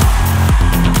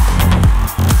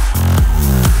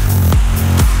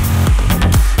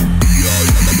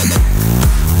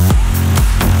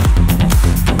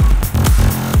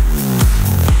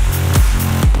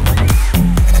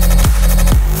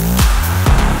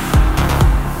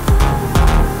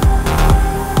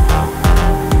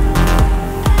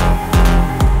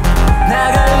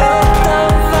 Negaliu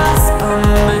tavęs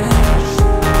pamiršt,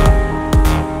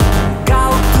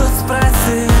 gal tu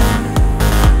suprasi.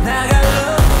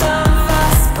 Negaliu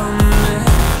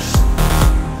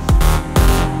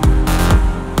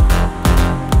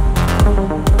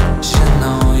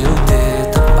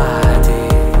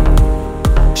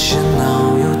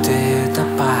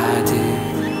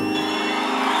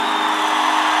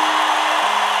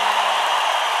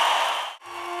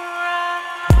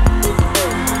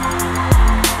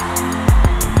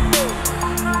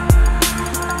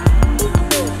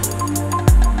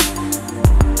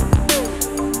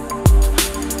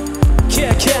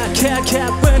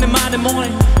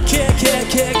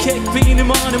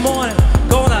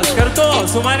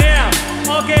su manim.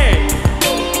 Okay.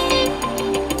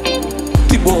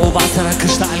 Tai buvo vasara,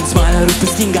 krištalinis mane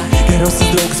rūpestinga,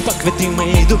 geriausias draugas pakvietimai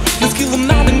eidu. Mes kilome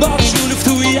dango, žiūriu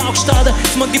liftu į aukštadą,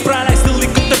 smagiai praleisti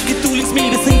laiku tarp kitų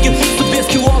linksmybės angių.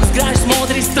 Subės kiuolas, gražios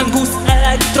moterys, trangus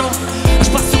elektro. Aš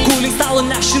pasuku link stalo,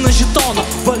 nešina žetono,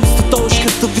 valistu tau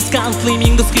iškirstu viską ant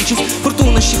laimingos skaičius.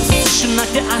 Fortūna šypsosi ši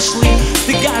naktį aš laimiu.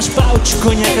 Staiga aš paučiu, ko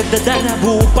niekada dar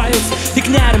nebuvau pajus. Tik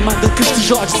nerima dėl kažtų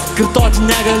žodžius, kartoti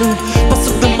negaliu.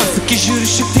 Pasukdamas akį žiūriu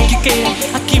šiek tiek į kairę,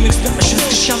 akimirksniu aš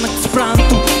viską šiąnakt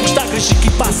suprantu. Aukšta graži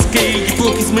kaip pasaka, ilgi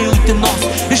plaukai smailutė nos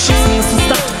ir šypsena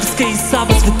sustato viską į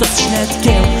savas vietas. Aš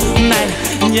netikėjau meilę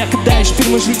niekada iš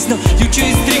pirmo žvilgsnio, jaučiu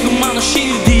įstrigų mano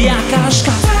širdyje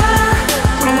kažką.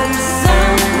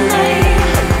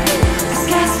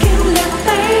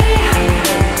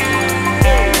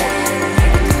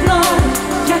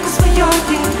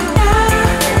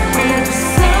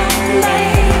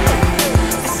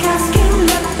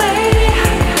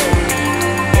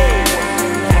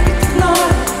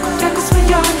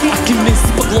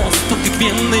 Paglostu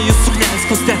kiekvieną į suknelės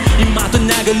klostę, įmato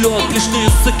negaliu atplėšti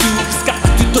iš akių, viską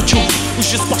atiduočiau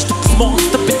už jis paštukus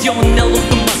mostą, bet jo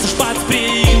nelaukdamas aš pats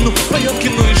prieinu,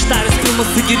 pajokinu ištaręs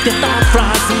filmas įgirdė tą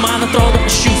frazę. Man atrodo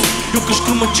aš jūs jau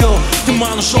kažkur mačiau, tai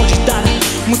mano žodžiai davė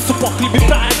mūsų pokalbį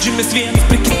pradžią, mes vienas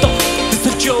prie kito vis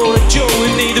arčiau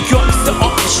ir nei daug juokėsi,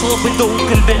 o aš labai daug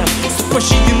kalbėjau,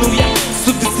 supažindinau ją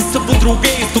su visi savo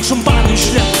draugais, daug šampanų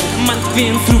išlėp, man tik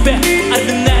vienas rūpė, ar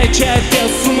vienai čia atėjo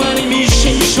su manimi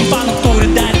išėjai šampano taurę,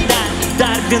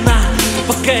 dar viena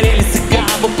vakarėlis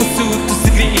įgavo,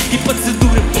 pasiūtusi greitai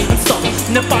atsidūrėm ant stalo,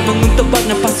 nepamenu dabar,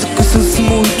 nepasakosiu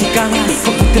smulkiai, ką mes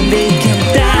abu ten veikėm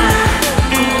dar.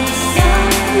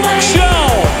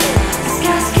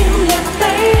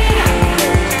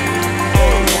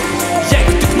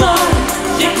 Jeigu tik nori,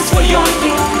 jeigu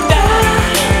svajoji,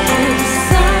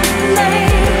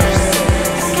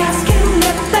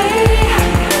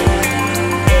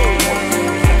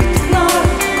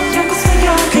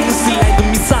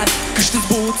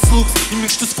 į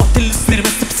minkštus fotelius ir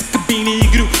mes apsikabinę į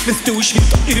grių. Mes jau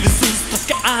išvyto ir visus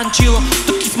paskui ant čilo.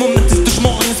 Tokiais momentais du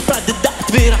žmonės pradeda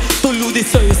atvirą to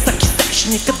liūdėsio į sakys, aš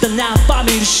niekada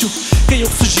nepamiršiu. Kai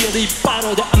jau sužiedai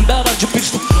parodė ant bevardžių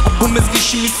pirštų, abu mes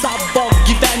grįšim į savo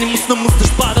gyvenimus namus.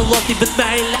 Aš pavėluotai, bet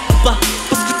meilė va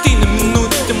paskutinę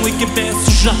minutę, tam laikė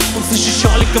vėjas užra. Mums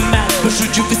 16 metų,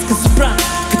 pažodžiu viską suprat,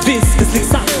 kad viskas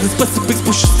liks sapnas pasibaigs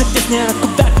po šios nakties. Nėra ko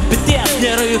verti, bet ties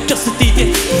nėra jokios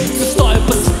ateities. Sustoja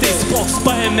pasitaisi, boks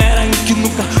paėmė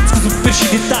rankinuką, skuzu per šį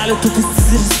detalę, tada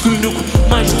atsiziris kulniukų.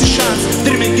 Mažyti šansą,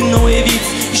 dar mėginau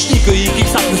įvyks, išnyko jį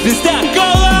kaip sapnas mieste.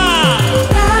 Kauna!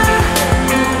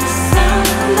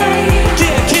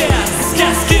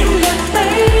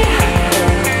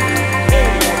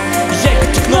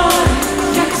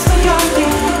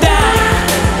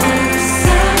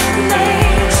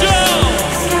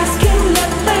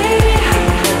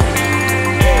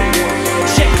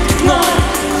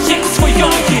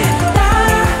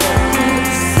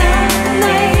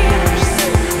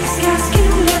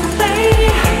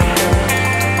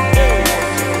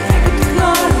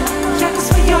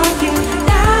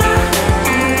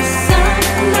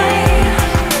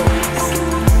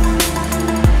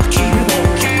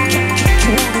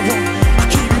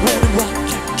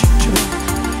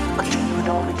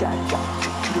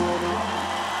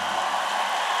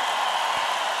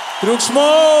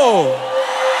 Triukšmau!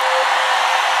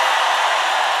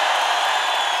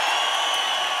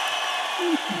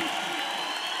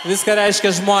 Viską reiškia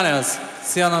žmonės,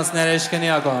 sienos nereiškia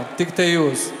nieko, tik tai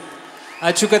jūs.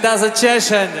 Ačiū, kad esate čia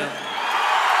šiandien.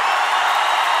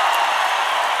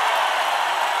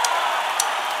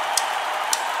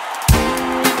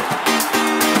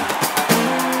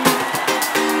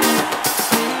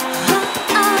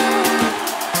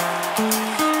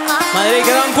 Man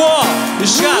reikia rankų,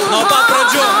 iškart, nuo pat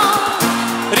pradžių.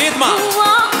 Ritmą.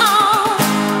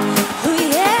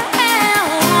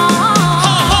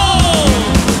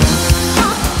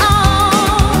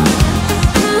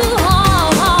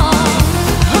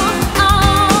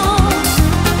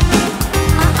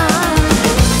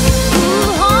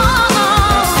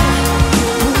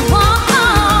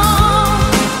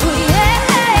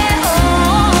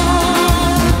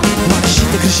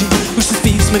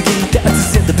 Mergaitė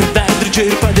atsisėda prie veidrodžio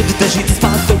ir pradeda dažytis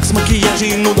patauks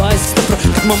makijažai, naudojasi stipru,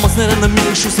 kad mamos nėra namie,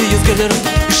 išausiai jis gali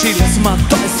iš eilės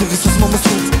matosi visus mamos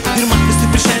rūmus. Ir man visi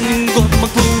prieš šiandien godama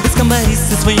klubės kambarys,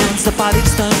 svajonsa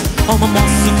pavyksta, o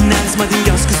mamos suknelis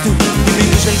madingiausias tu. Jinai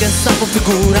nužvelgia savo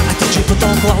figūrą, atidžiai po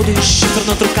to klaudė iš šifro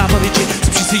nuotrauką pavydžiai,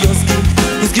 supšysi jos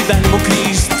gyvenimo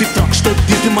kryžius, taip trokšta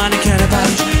dirbti mane kelia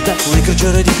pavyzdžiui, bet laiką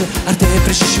Laikrodžio radiklio artėja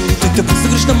prie 6, tai tegu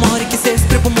sugrįžt namo, reikia sėst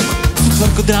prie pamokų.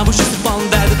 Sutvarko drabužius ir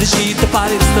valandą veidą dažytą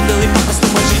palį ir stabdėlai paprastą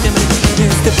mažytėm reikia.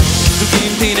 Stebi,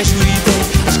 drugim tai nežiūri tai.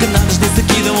 Aš gana dažnai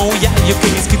sakydavau, ją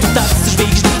juokais, kai tu tapsi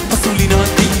žvaigždė pasaulinio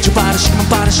dydžio. Parašyk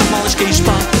man laišką iš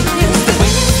pat.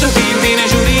 Stebi, drugim tai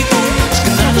nežiūri tai. Aš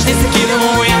gana dažnai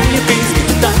sakydavau, ją juokais, kai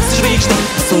tu tapsi žvaigždė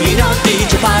pasaulinio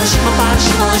dydžio. Parašyk man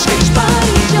laišką iš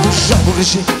Paryžiaus. Žabu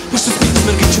graži, užsuspytus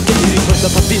mergaičių keliai vardą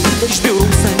papildą iš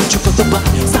bjauraus sančiuko dabar.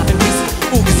 Savimais,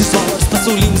 ūgis ir svoris,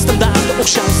 pasaulinis standartas,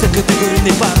 aukščiausia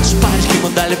kategoriniai parašai. Paryškai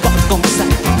man dalyvauti konkursą,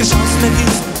 gražiausius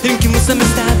merginos rinkimuose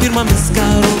mieste pirmomis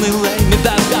karūnai laimi.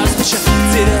 Dar garsų čia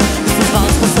atsiria visas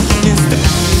valas pasaulinis.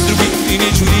 Tarptautiniais draugais tai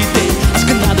nežiūri tai. Aš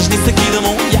gana dažnai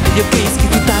sakydavau, ją juokais, kai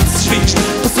tu tapsi žvaigždė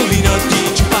pasaulinio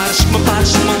dydžio. Parašyk man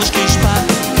laišką iš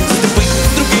Paryžiaus.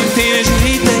 Tarptautiniais draugais tai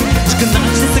nežiūri tai. Aš gana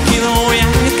dažnai sakydavau, ją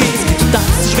juokais, kai tu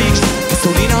tapsi žvaigždė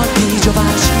pasaulinio dydžio.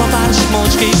 Parašyk man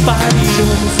laišką iš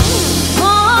Paryžiaus.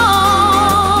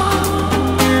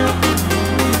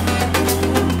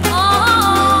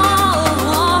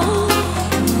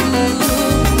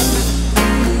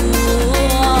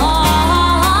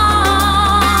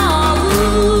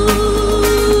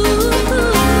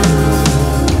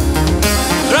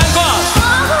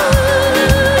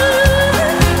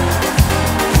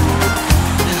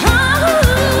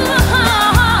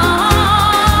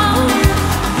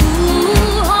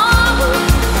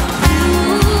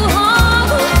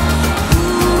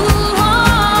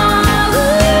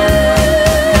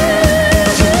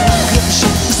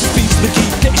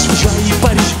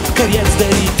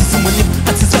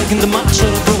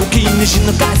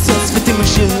 Nežino, kas jos svetimai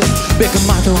žila. Bėga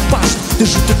matau paštą,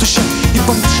 dėžutė tuščia. Ir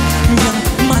pamiršk vieną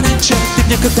mane čia.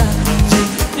 Taip niekada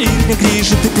jei ir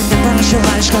negrįžo. Taip ir neparašė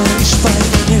laišką iš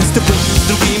Paryžiaus. Stebi,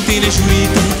 draugim tai nežiūri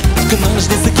tai. Aš gana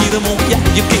dažnai sakydavau, ją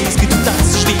juokais, kai tu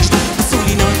tapsi žvaigždė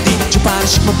pasaulinio dydžio.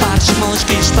 Parašyk man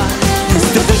laišką iš Paryžiaus.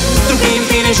 Stebi, draugim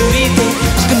tai nežiūri tai.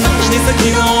 Aš gana dažnai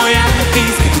sakydavau, ją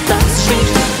juokais, kai tu tapsi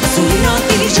žvaigždė pasaulinio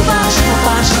dydžio. Parašyk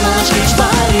man laišką iš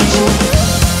Paryžiaus.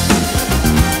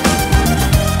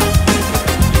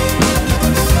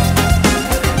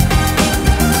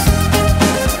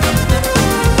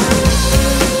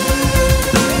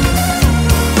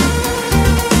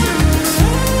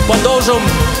 Padaužom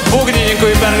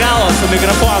būgnininkui per galą su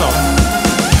mikrofonu.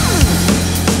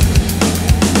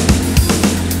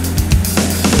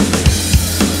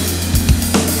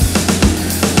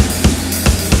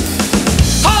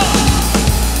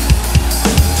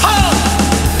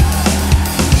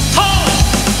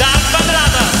 Dar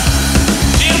kvadratas.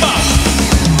 Dirba.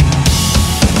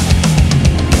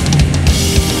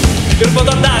 Ir po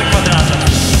to dar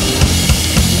kvadratas.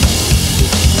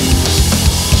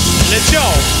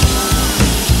 Lėčiau.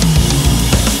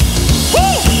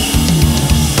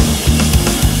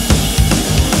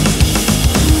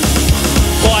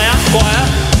 Koja.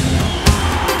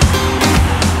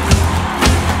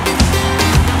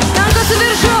 Tankas į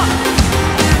viršų.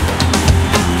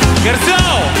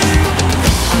 Garsiau.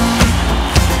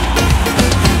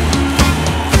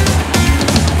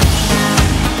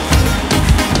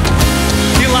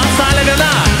 Tyla salė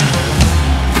viena.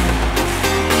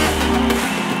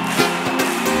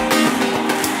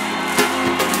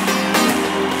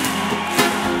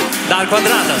 Dar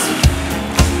kvadratas.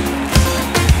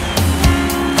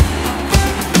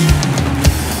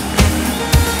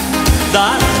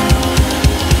 Dar.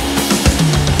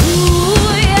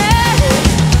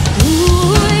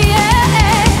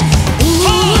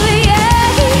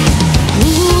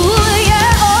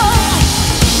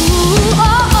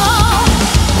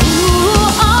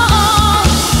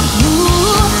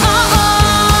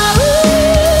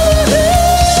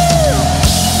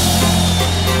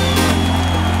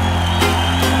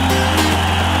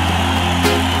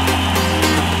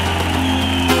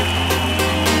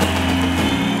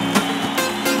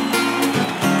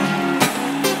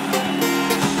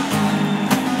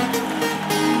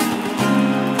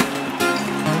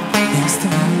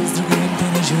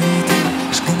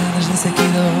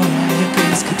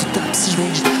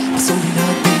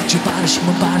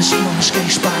 Parašyk man laišką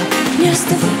iš Paryžiaus.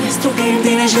 Nes draugai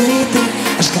tai nežiūri tai.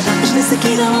 Aš gana dažnai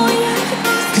sakydavau,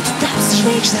 kad tu tapsi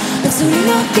žvaigždė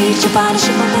pasaulinio dydžio.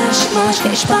 Parašyk man laišką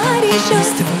iš Paryžiaus.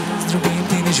 Nes draugai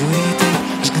tai nežiūri tai.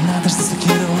 Aš gana dažnai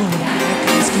sakydavau,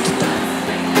 kad tu tapsi.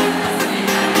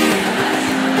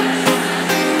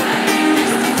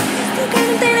 Draugai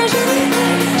tai nežiūri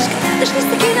tai. Aš gana dažnai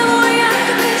sakydavau,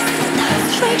 kad tu tapsi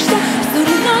žvaigždė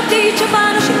pasaulinio dydžio.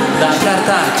 Parašyk man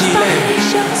laišką iš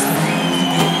Paryžiaus.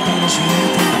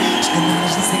 Aš gana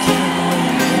dažnai sakydavau,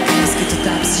 kad tu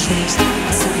tapsi žvaigždė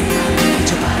pasaulinio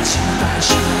dydžio. Parašyk man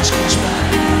laišką iš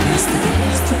Paryžiaus.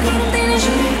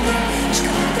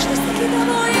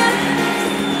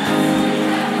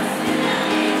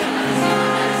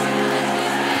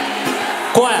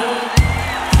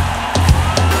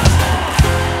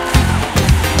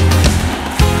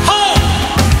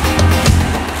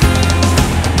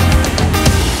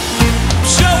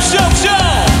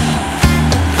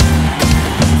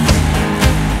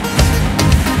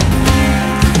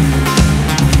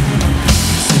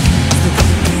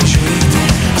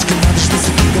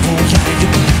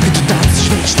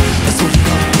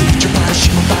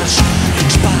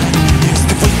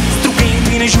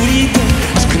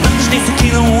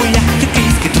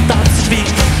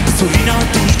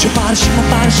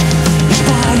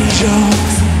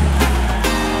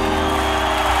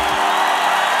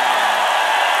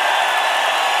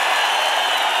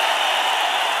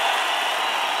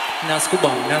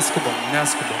 Neskubam.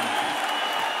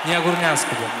 Niekur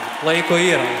neskubam. Laiko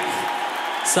yra.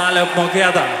 Salė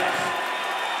apmokėta.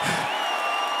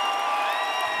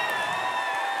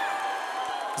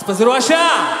 Jūs pasiruošę?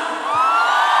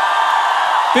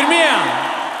 Pirmie.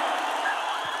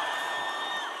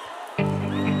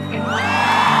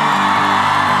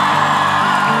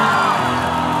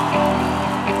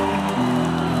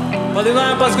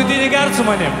 Padainuojam paskutinį kartą su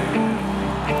manim.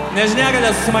 Nežinia, kada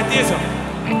susimatysim.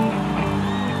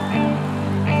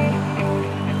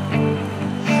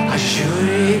 Aš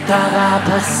žiūriu į tave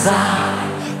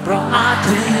pasaulį pro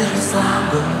atvirus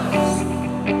langus.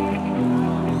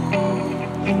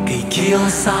 Kai kyla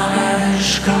saulė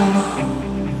virš kalnų,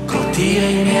 kol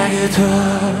tyliai miegi tu.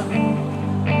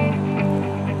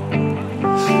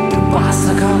 Tu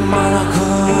pasaka mano,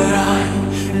 kurioj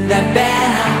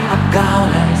nebėra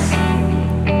apgaulės.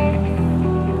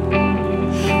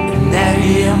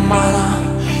 Energija mano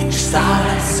iš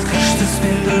saulės karštų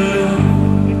spindulių.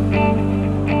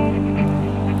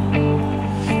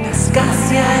 Nes kas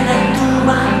jei ne tu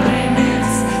man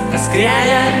primins, tas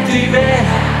skriejantį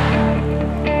vėją.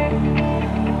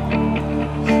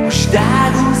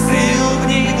 Uždegusi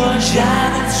ugnį nuo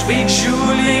žemės žvaigždžių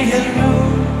lyg gelmių.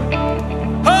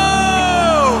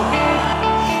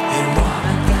 Ir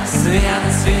momentas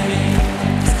vienas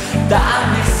vieningas, tam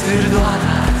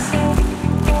įsvirduotas.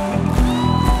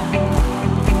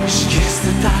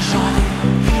 Išgirsti tą žodį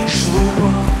iš lūpų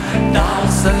tau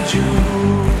saldžių.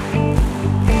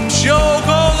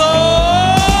 Džiaugalu!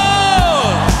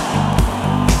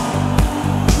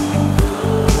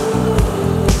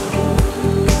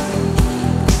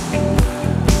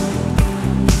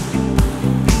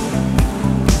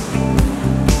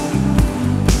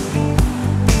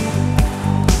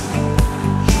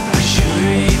 Aš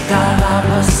žiūriu į tave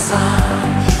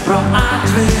pasaulį pro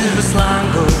atvirus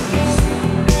langus.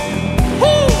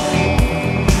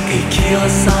 Kyla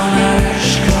saulė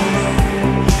virš kalnų,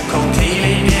 kol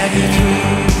tyliai miegi tu.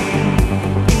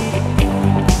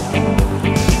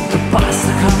 Tu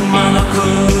pasaka mano,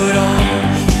 kurio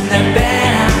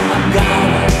nebėra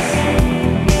apgaulės.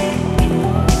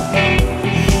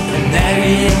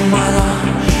 Energija mano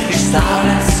iš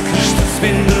saulės karštų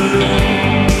spindulių.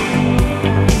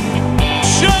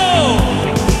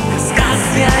 Nes kas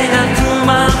jei ne tu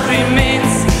man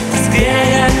primins, tas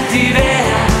skriejantį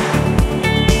vėją.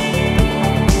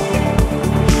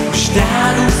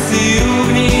 Uždegusi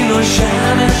ugnį nuo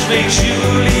žemės žvaigždžių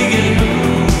lyg gelmių.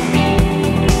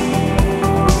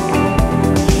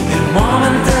 Ir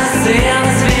momentas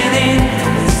vienas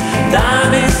vienintelis,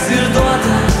 tam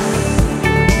įsvirduotas.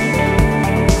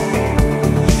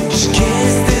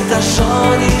 Išgirsti tą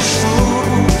žodį iš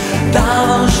lūpų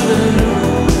tavo žvalių.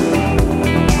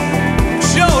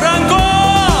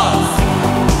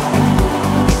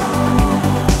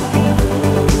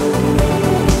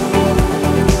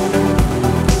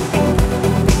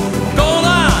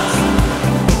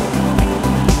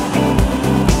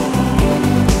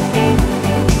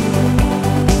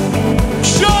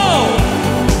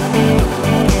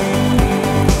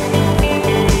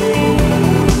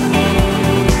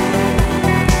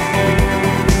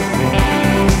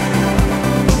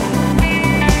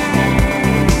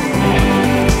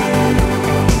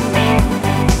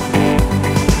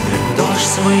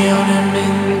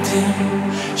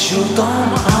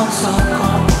 Šiltom aukso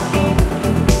kopom,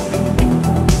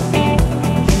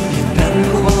 lyg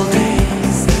penklų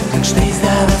baltais, ankštais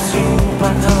debesų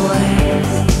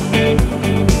patalais.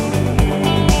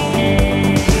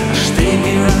 Aš taip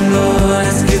gyvenu,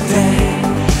 nes kitaip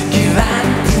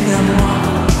gyventi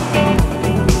nemoku.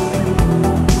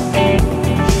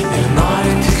 Ir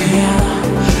noriu tik vieną,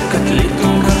 kad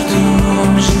liktum kartu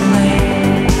amžinai.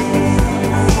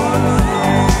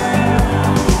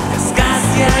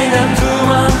 Jei ne tu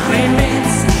man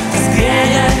primins, tas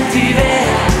skriejantį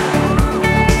vėją.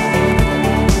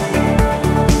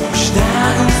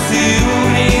 Uždegusi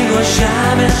ugnį nuo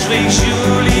žemės žvaigždžių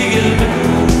lyg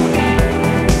gelmių.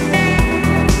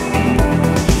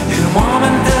 Ir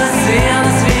momentas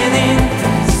vienas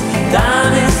vienintelis,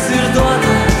 tam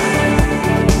įsvirduotas.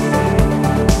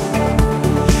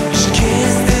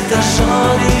 Išgirsti tą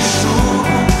žodį iš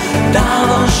lūpų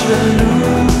tavo žvalių.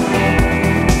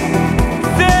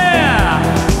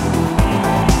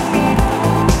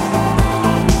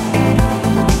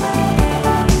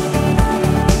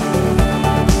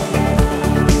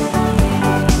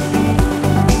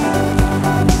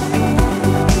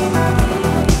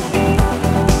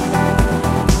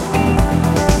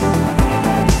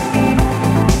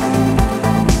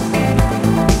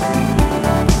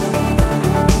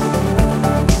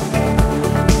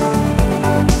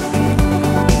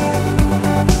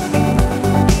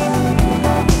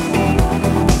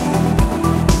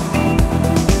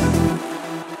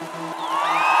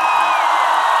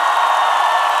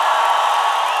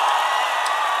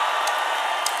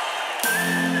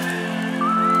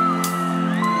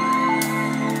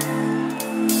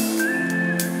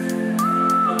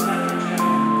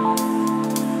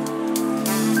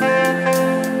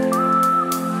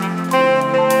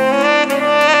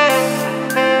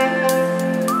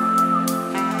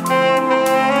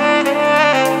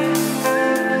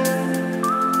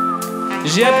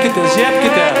 Žiebkitės,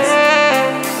 žiebkitės.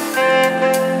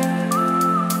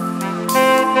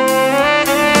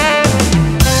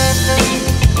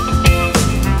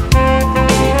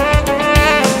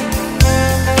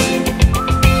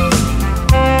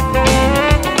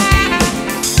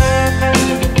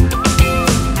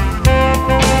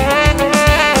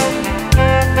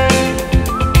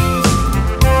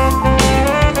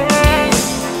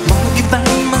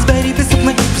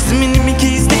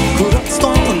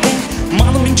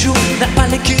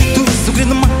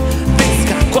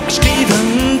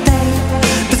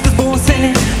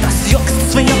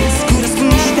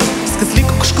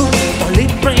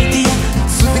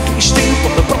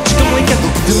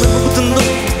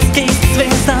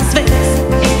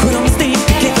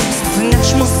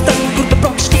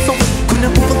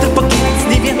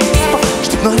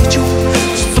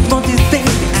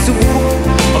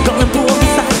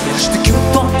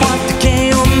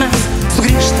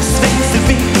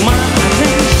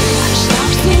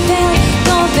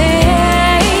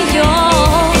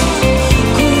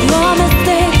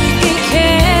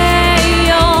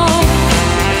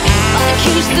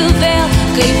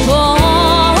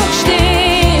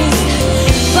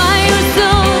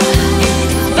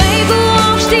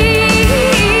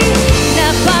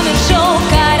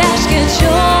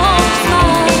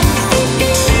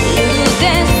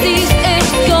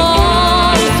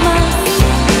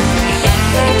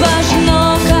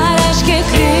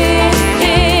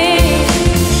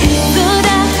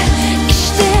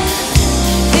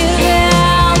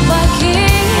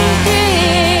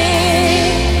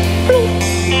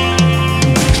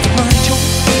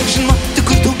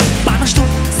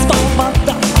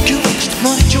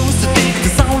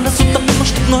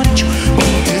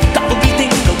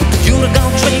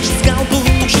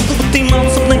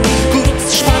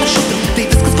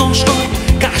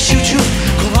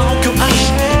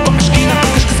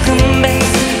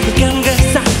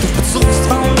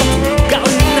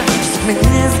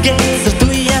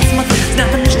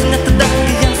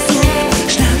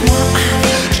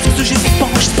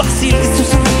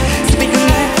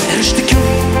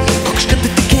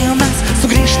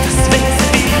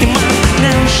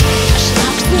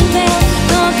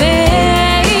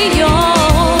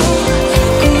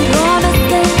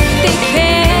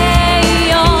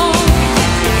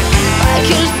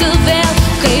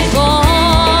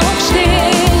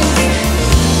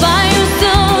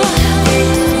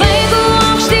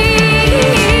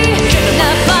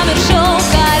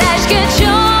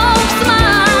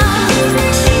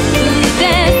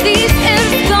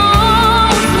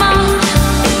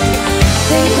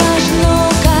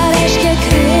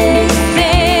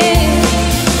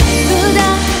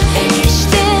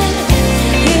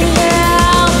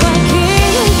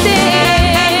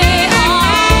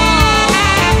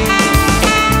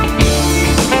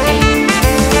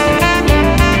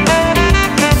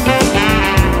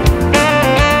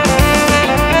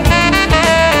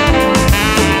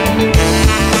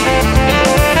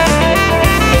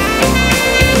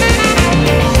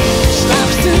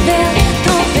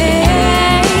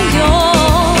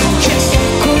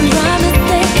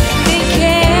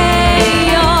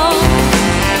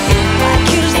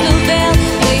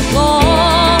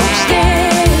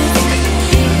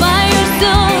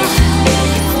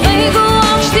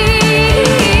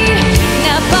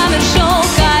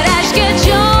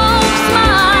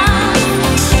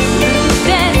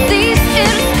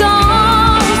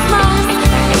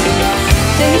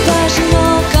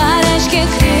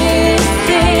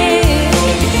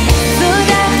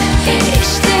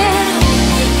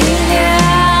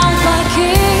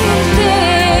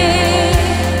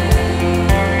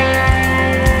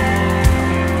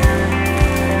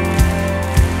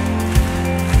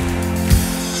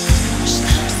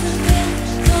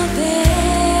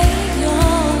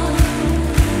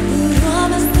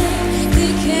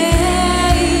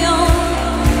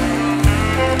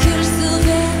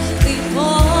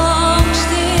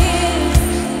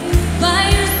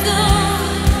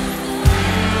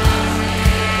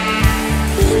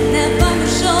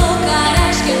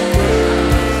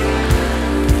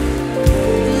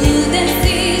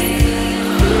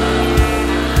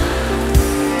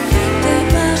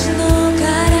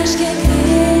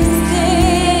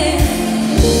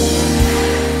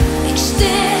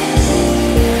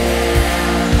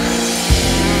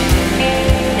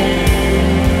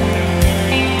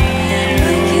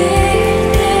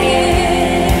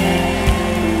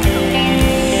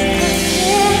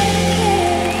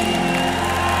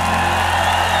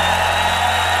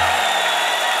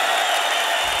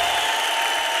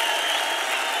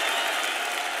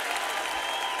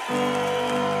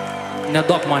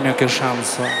 Neduok man jokio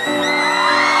šanso.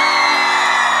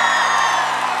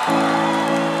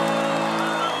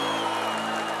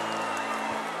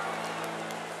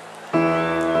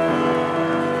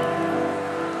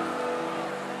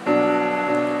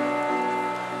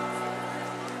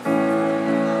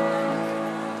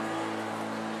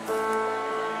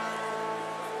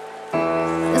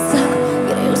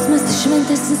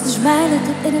 Šiltesnis už meilę,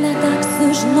 tad ir neteks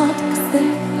sužinoti, kas tai.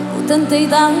 Būtent tai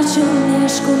tau jaučiu,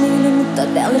 neieškau mylimų,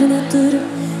 todėl ir neturiu.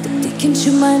 Tik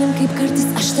tikinčiu manim, kaip kartais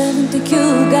aš tavim tikiu.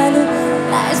 Galiu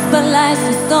leist, paleist,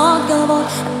 sustot galvot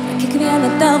apie kiekvieną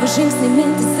tavo žingsnį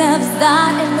mintise vis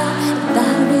dar ir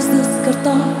dar vaizdus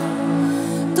kartot.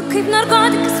 Tu kaip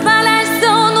narkotikas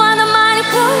paleisiu nuo namani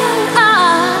kraują.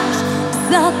 Aš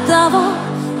visą tavo,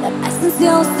 nepaisant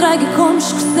sielos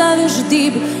tragikomiškų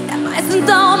savižudybių, nepaisant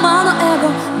tavo mano ego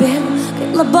bėgų,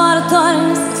 kaip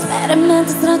laboratorinis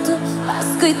eksperimentas ratu,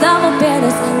 paskui tavo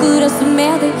pėdas, kurias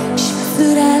sumėtai iš visų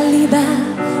realybę.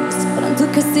 Suprantu,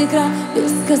 kas tikra,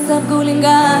 viskas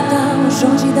apgaulinga, tavo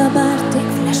žodžiai dabar tik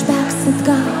flashbacks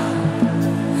atgal,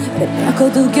 bet nieko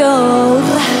daugiau.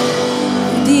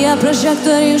 Viduje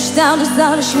prožektoriai užtemdo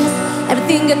saulės šviesą,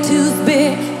 everything got too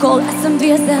big, kol esam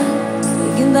dviese.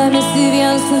 Svigindamiesi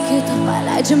vienas nuo kito,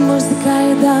 paleidžiam muziką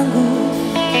į dangų.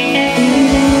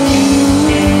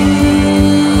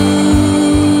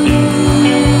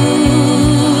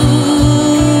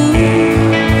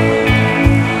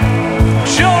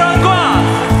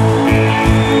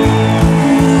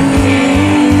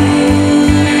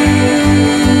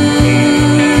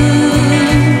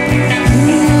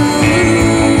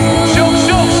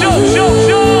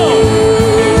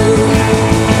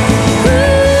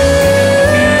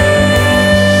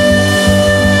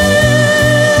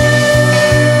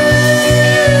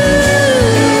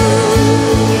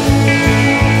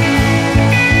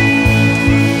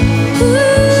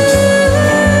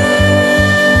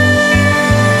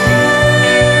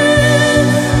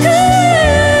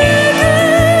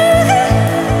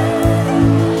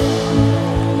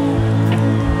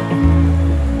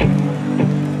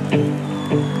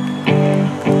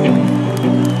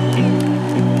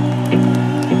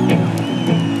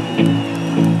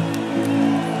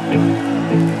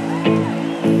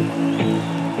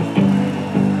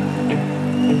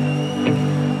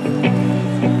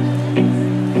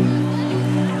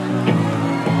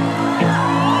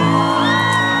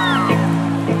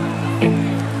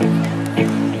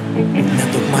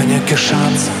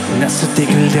 Nesuteik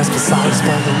vilties, pasaulis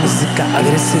pagal muziką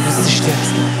agresyvus išties.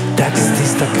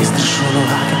 Tekstais tokiais trišūnų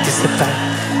hakantys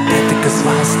efekt, netikas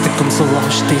vas, tikum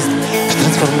sulaužtais.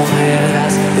 Ištransformuoja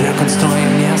erdves ir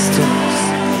rekonstruoja miestus.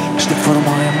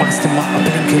 Išdeformuoja mąstymą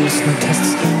aplink kelius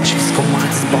nutestus. Iš visko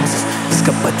matys balsas,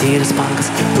 viską patyręs bankas.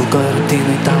 Pilkoje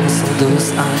rutinai tavo saldus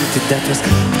antidetas.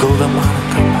 Gulda mano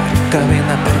kambarį,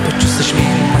 kabina per pečius. Aš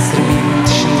mylimas ir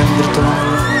mylinti šiandien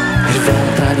virtualų. Ir vėl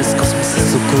atradęs kosmosą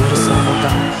sukūrė savo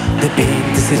galą,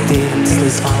 debėjantis ir tyrintis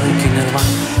laisvalaikių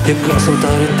nirvaną. Jėgos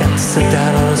autoritetus ir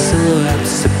teroro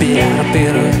siluetus, PR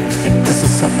piruetus,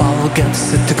 visus apologetus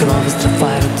ir tikrovės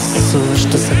trafaretus,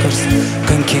 suvežtus akars,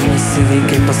 kankinus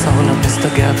įveikiai pasaulio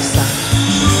miesto getuose.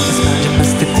 Mes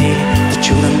meldžiamės taip tyliai,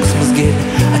 tačiau dangus mus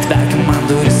girdi. Atverkim man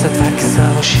duris, atverkim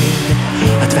savo širdį,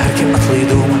 atverkim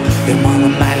atlaidumą ir mano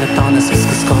meilė tau, nes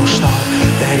viskas ko aš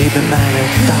noriu, beribė meilė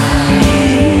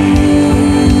tau.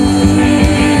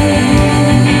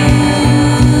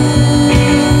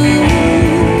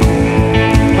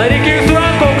 Reikia jūsų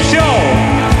ranko aukščiau.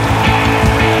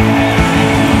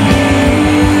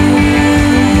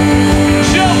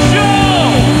 Aukščiau, aukščiau.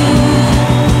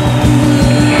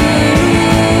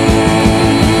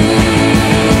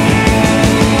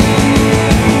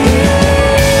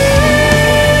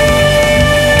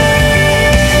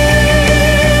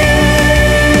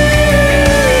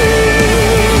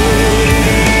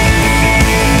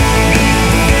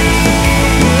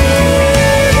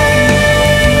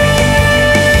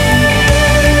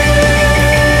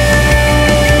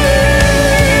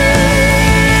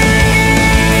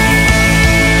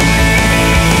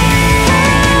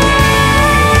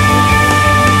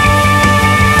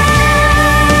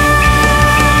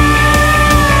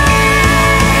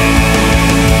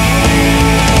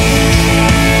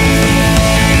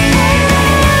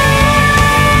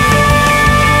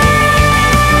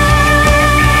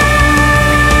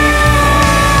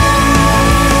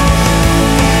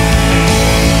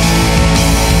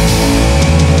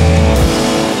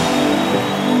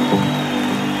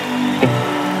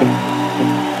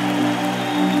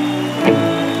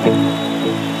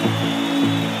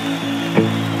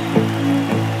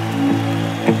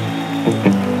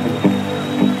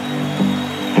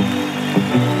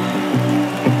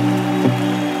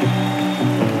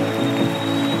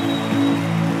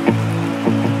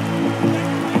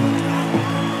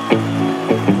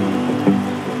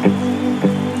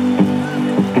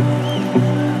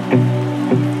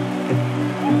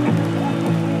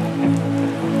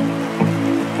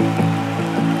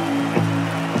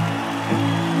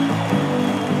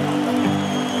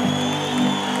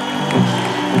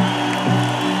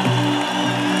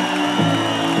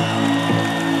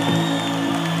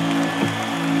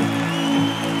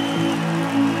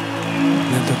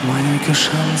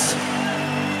 šansų,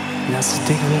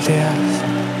 nesutik vilties,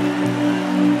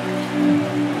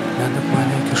 neduok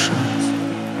man iki šansų.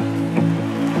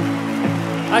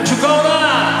 Ačiū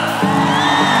Kaunas!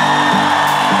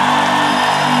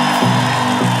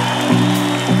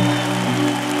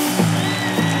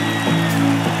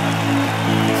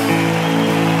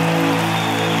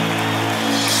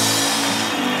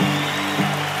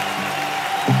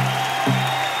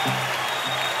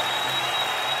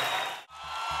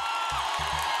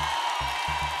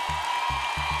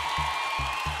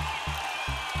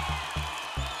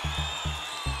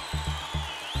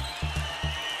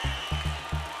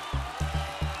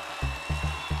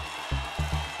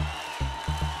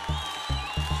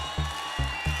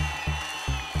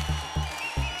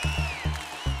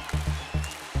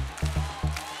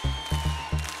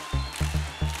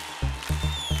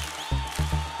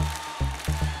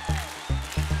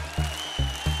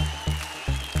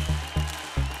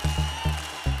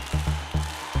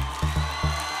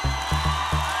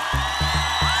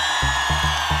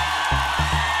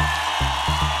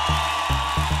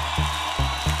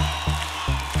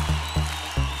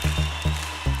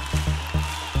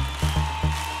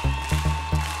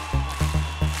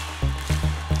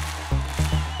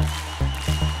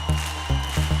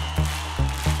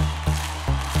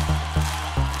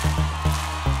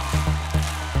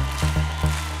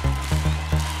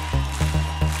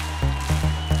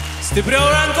 Stipriau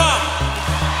rankom!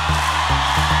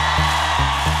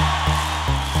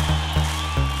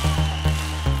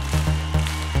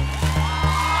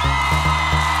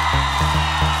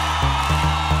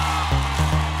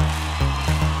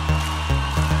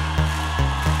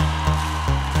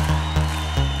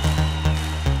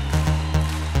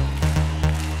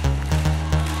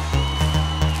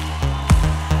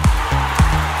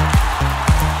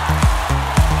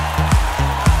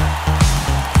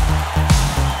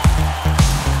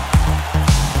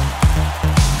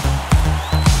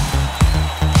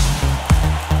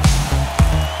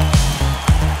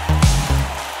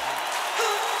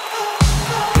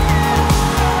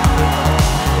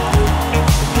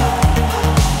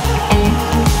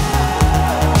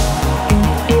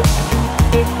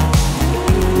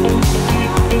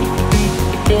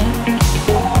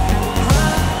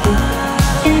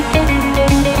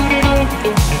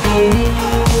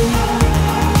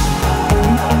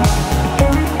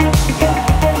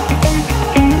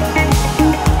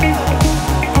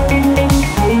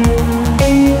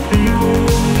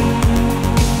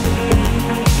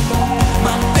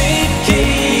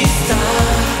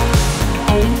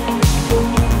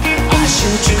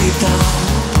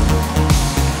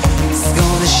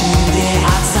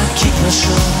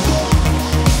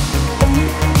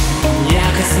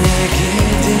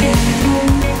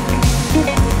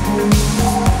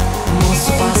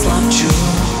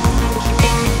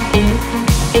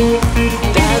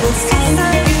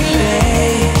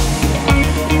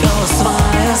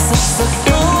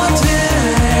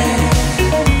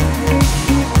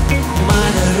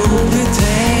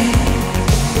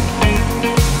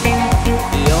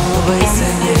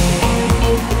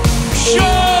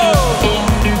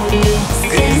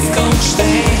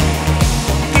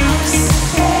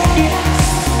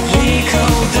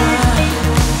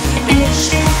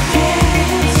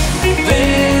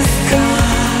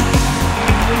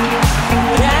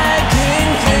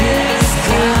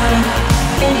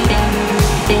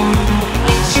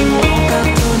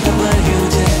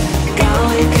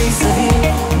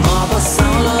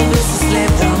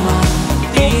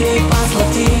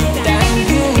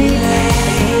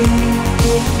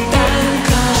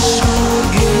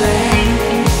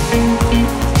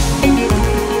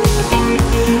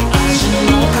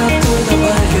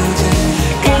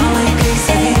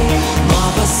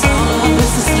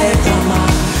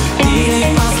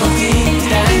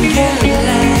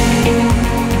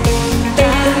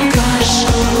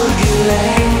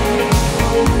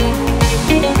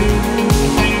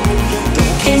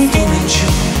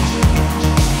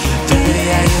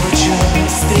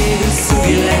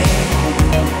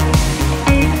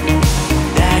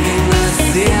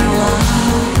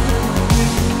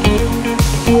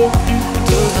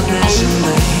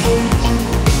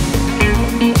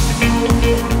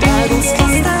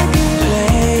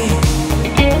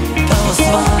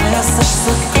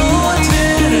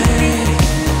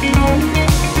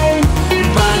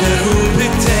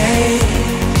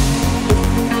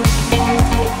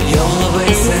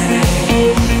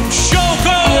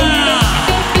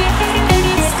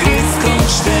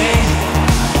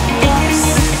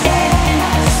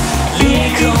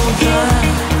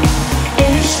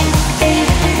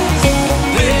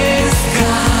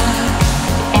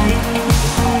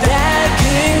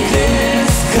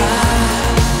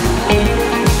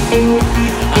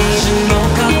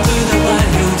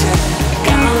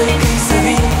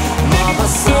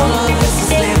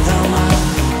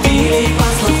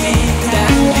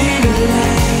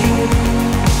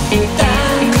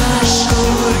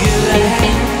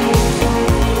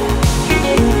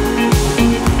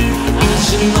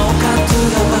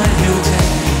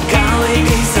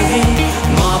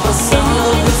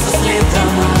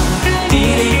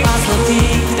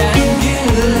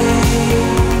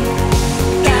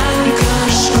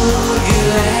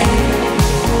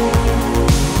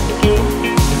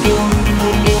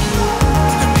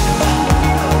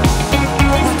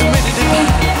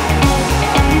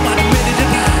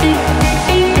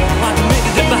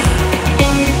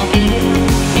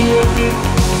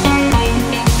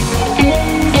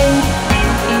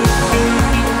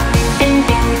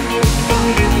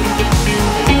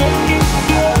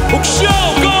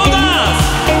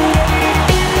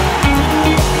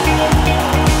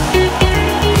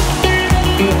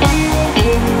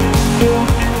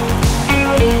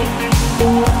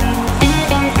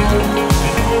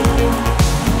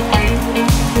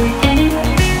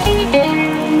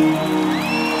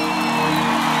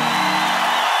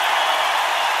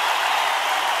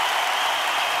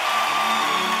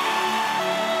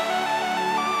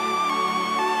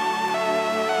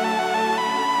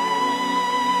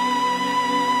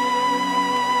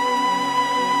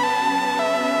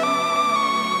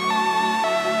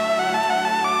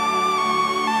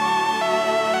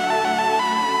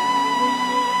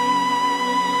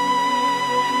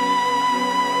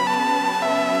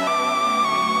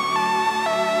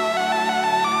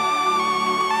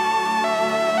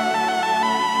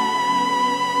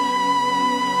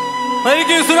 Man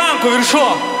reikia jūsų rankų viršu.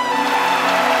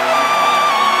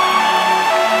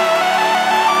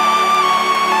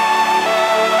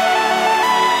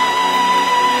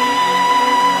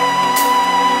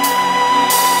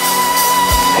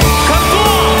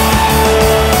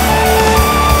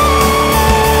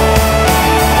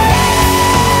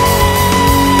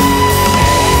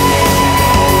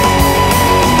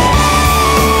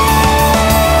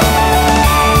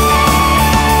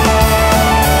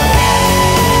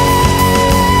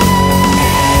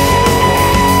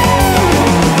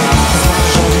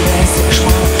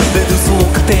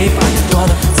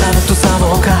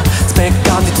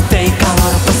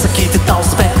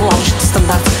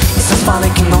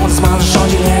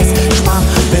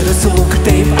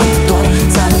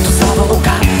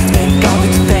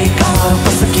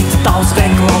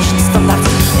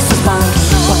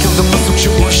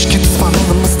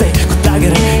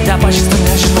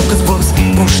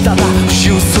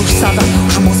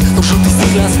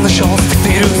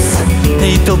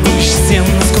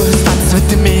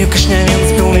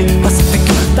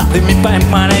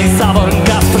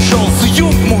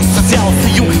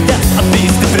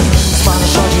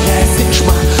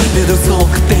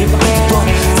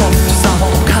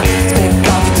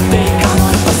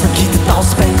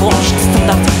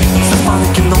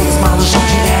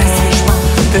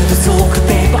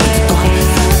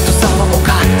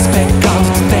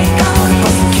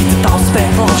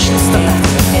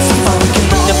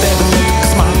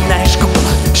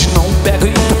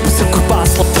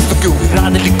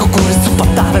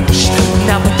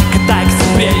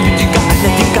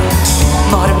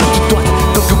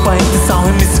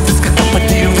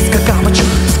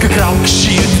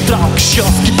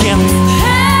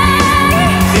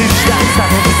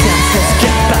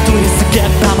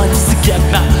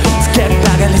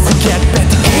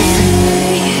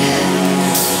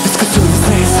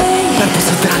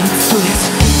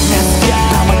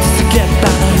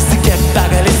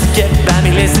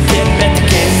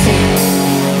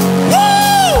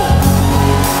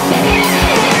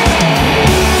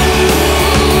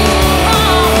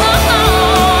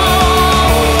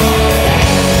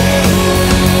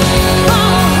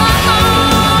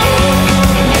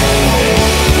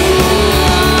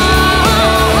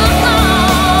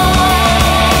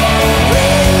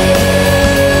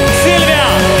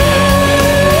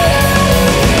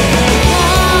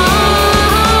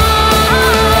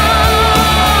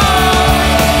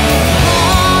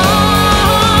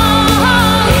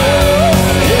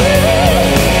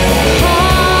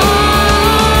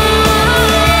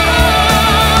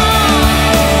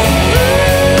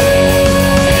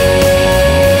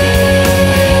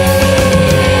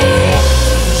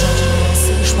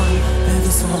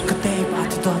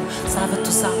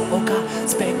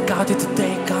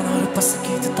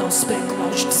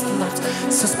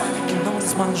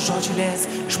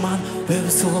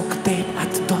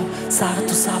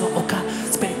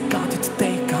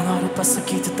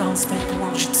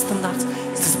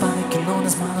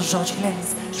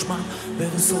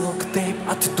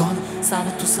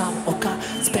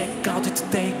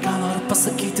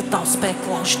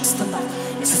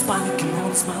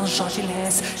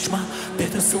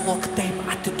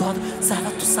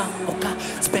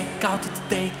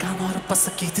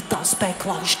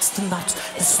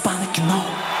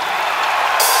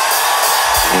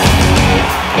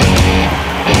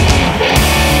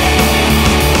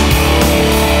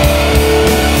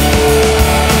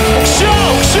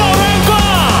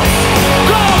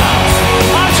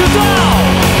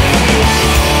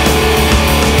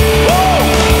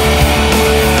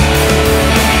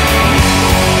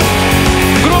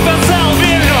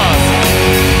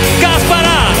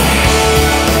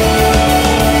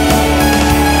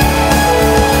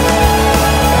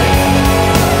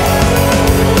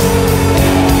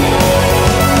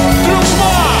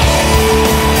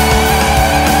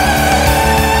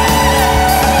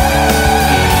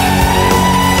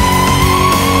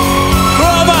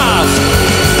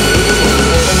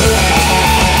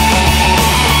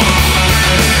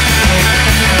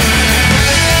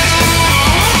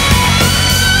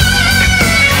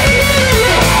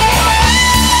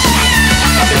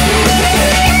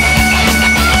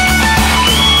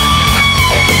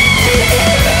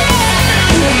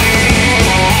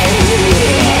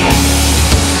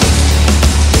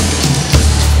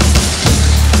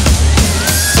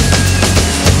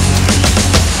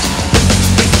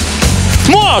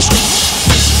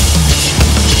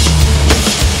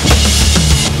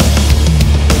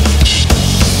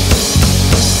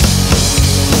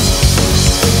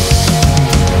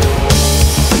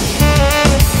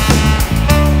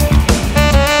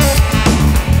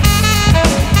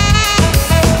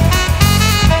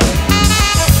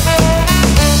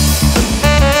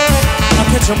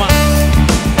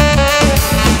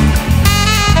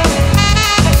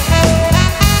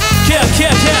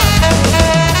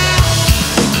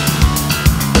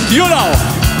 You know.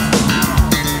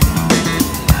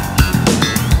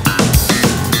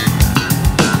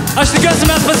 Aš tikiuosi,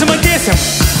 mes pasimatysim.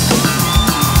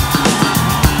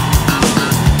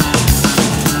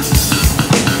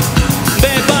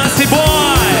 Big bossy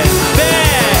boy,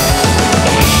 big.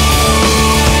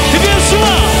 Į viršų.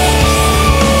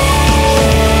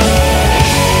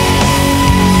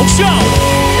 Aukščiau.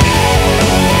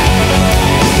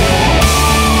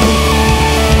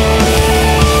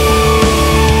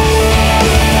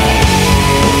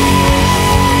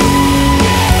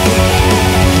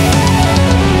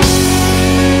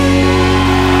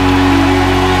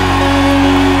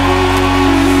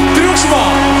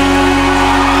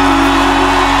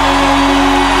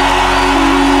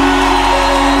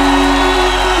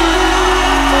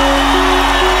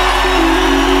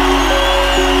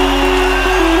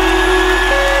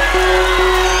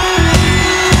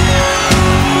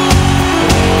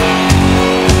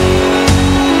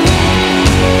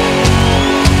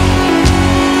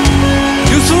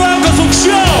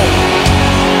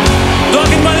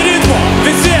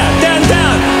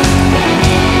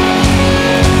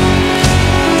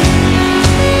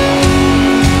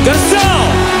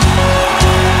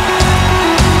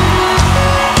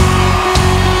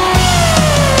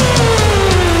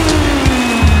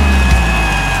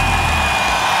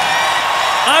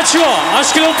 Ačiū,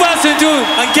 aš keliau pasiuntiu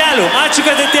ant kelių. Ačiū,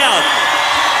 kad atėjot.